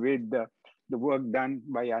influenced with the work done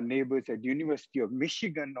by our neighbors at University of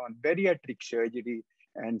Michigan on bariatric surgery,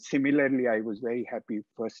 And similarly, I was very happy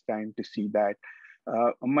first time to see that.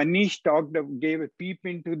 Manish gave a peep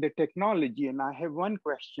into the technology, and I have one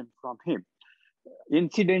question from him.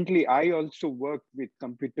 Incidentally, I also work with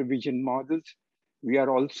computer vision models. We are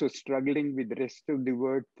also struggling with the rest of the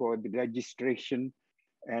world for the registration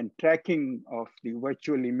and tracking of the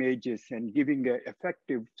virtual images and giving an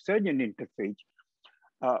effective surgeon interface.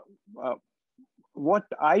 What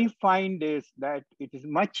I find is that it is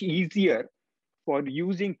much easier for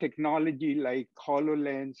using technology like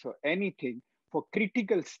HoloLens or anything for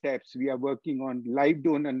critical steps. We are working on live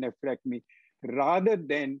donor nephrectomy rather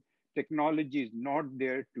than technology is not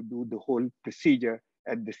there to do the whole procedure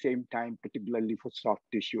at the same time, particularly for soft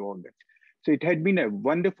tissue organs. So it had been a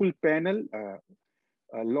wonderful panel,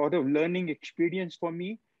 a lot of learning experience for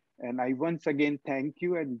me. And I once again thank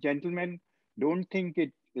you. And gentlemen, don't think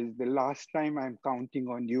it is the last time I'm counting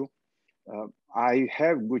on you. I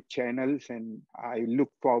have good channels and I look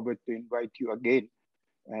forward to invite you again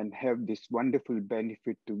and have this wonderful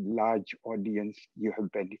benefit to large audience you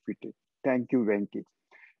have benefited. Thank you, Venky.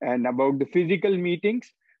 And about the physical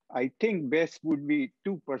meetings, I think best would be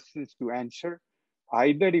two persons to answer.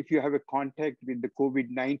 Either if you have a contact with the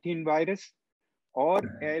COVID-19 virus, or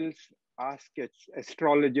else ask an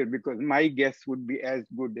astrologer, because my guess would be as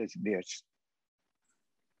good as theirs.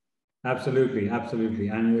 Absolutely, absolutely.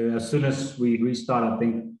 And as soon as we restart, I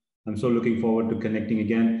think I'm so looking forward to connecting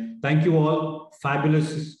again. Thank you all.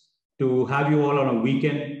 Fabulous to have you all on a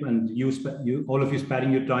weekend and all of you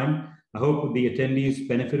sparing your time. I hope the attendees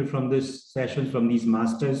benefited from this session, from these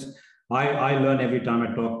masters. I learn every time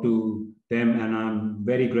I talk to them, and I'm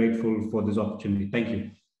very grateful for this opportunity. Thank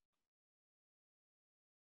you.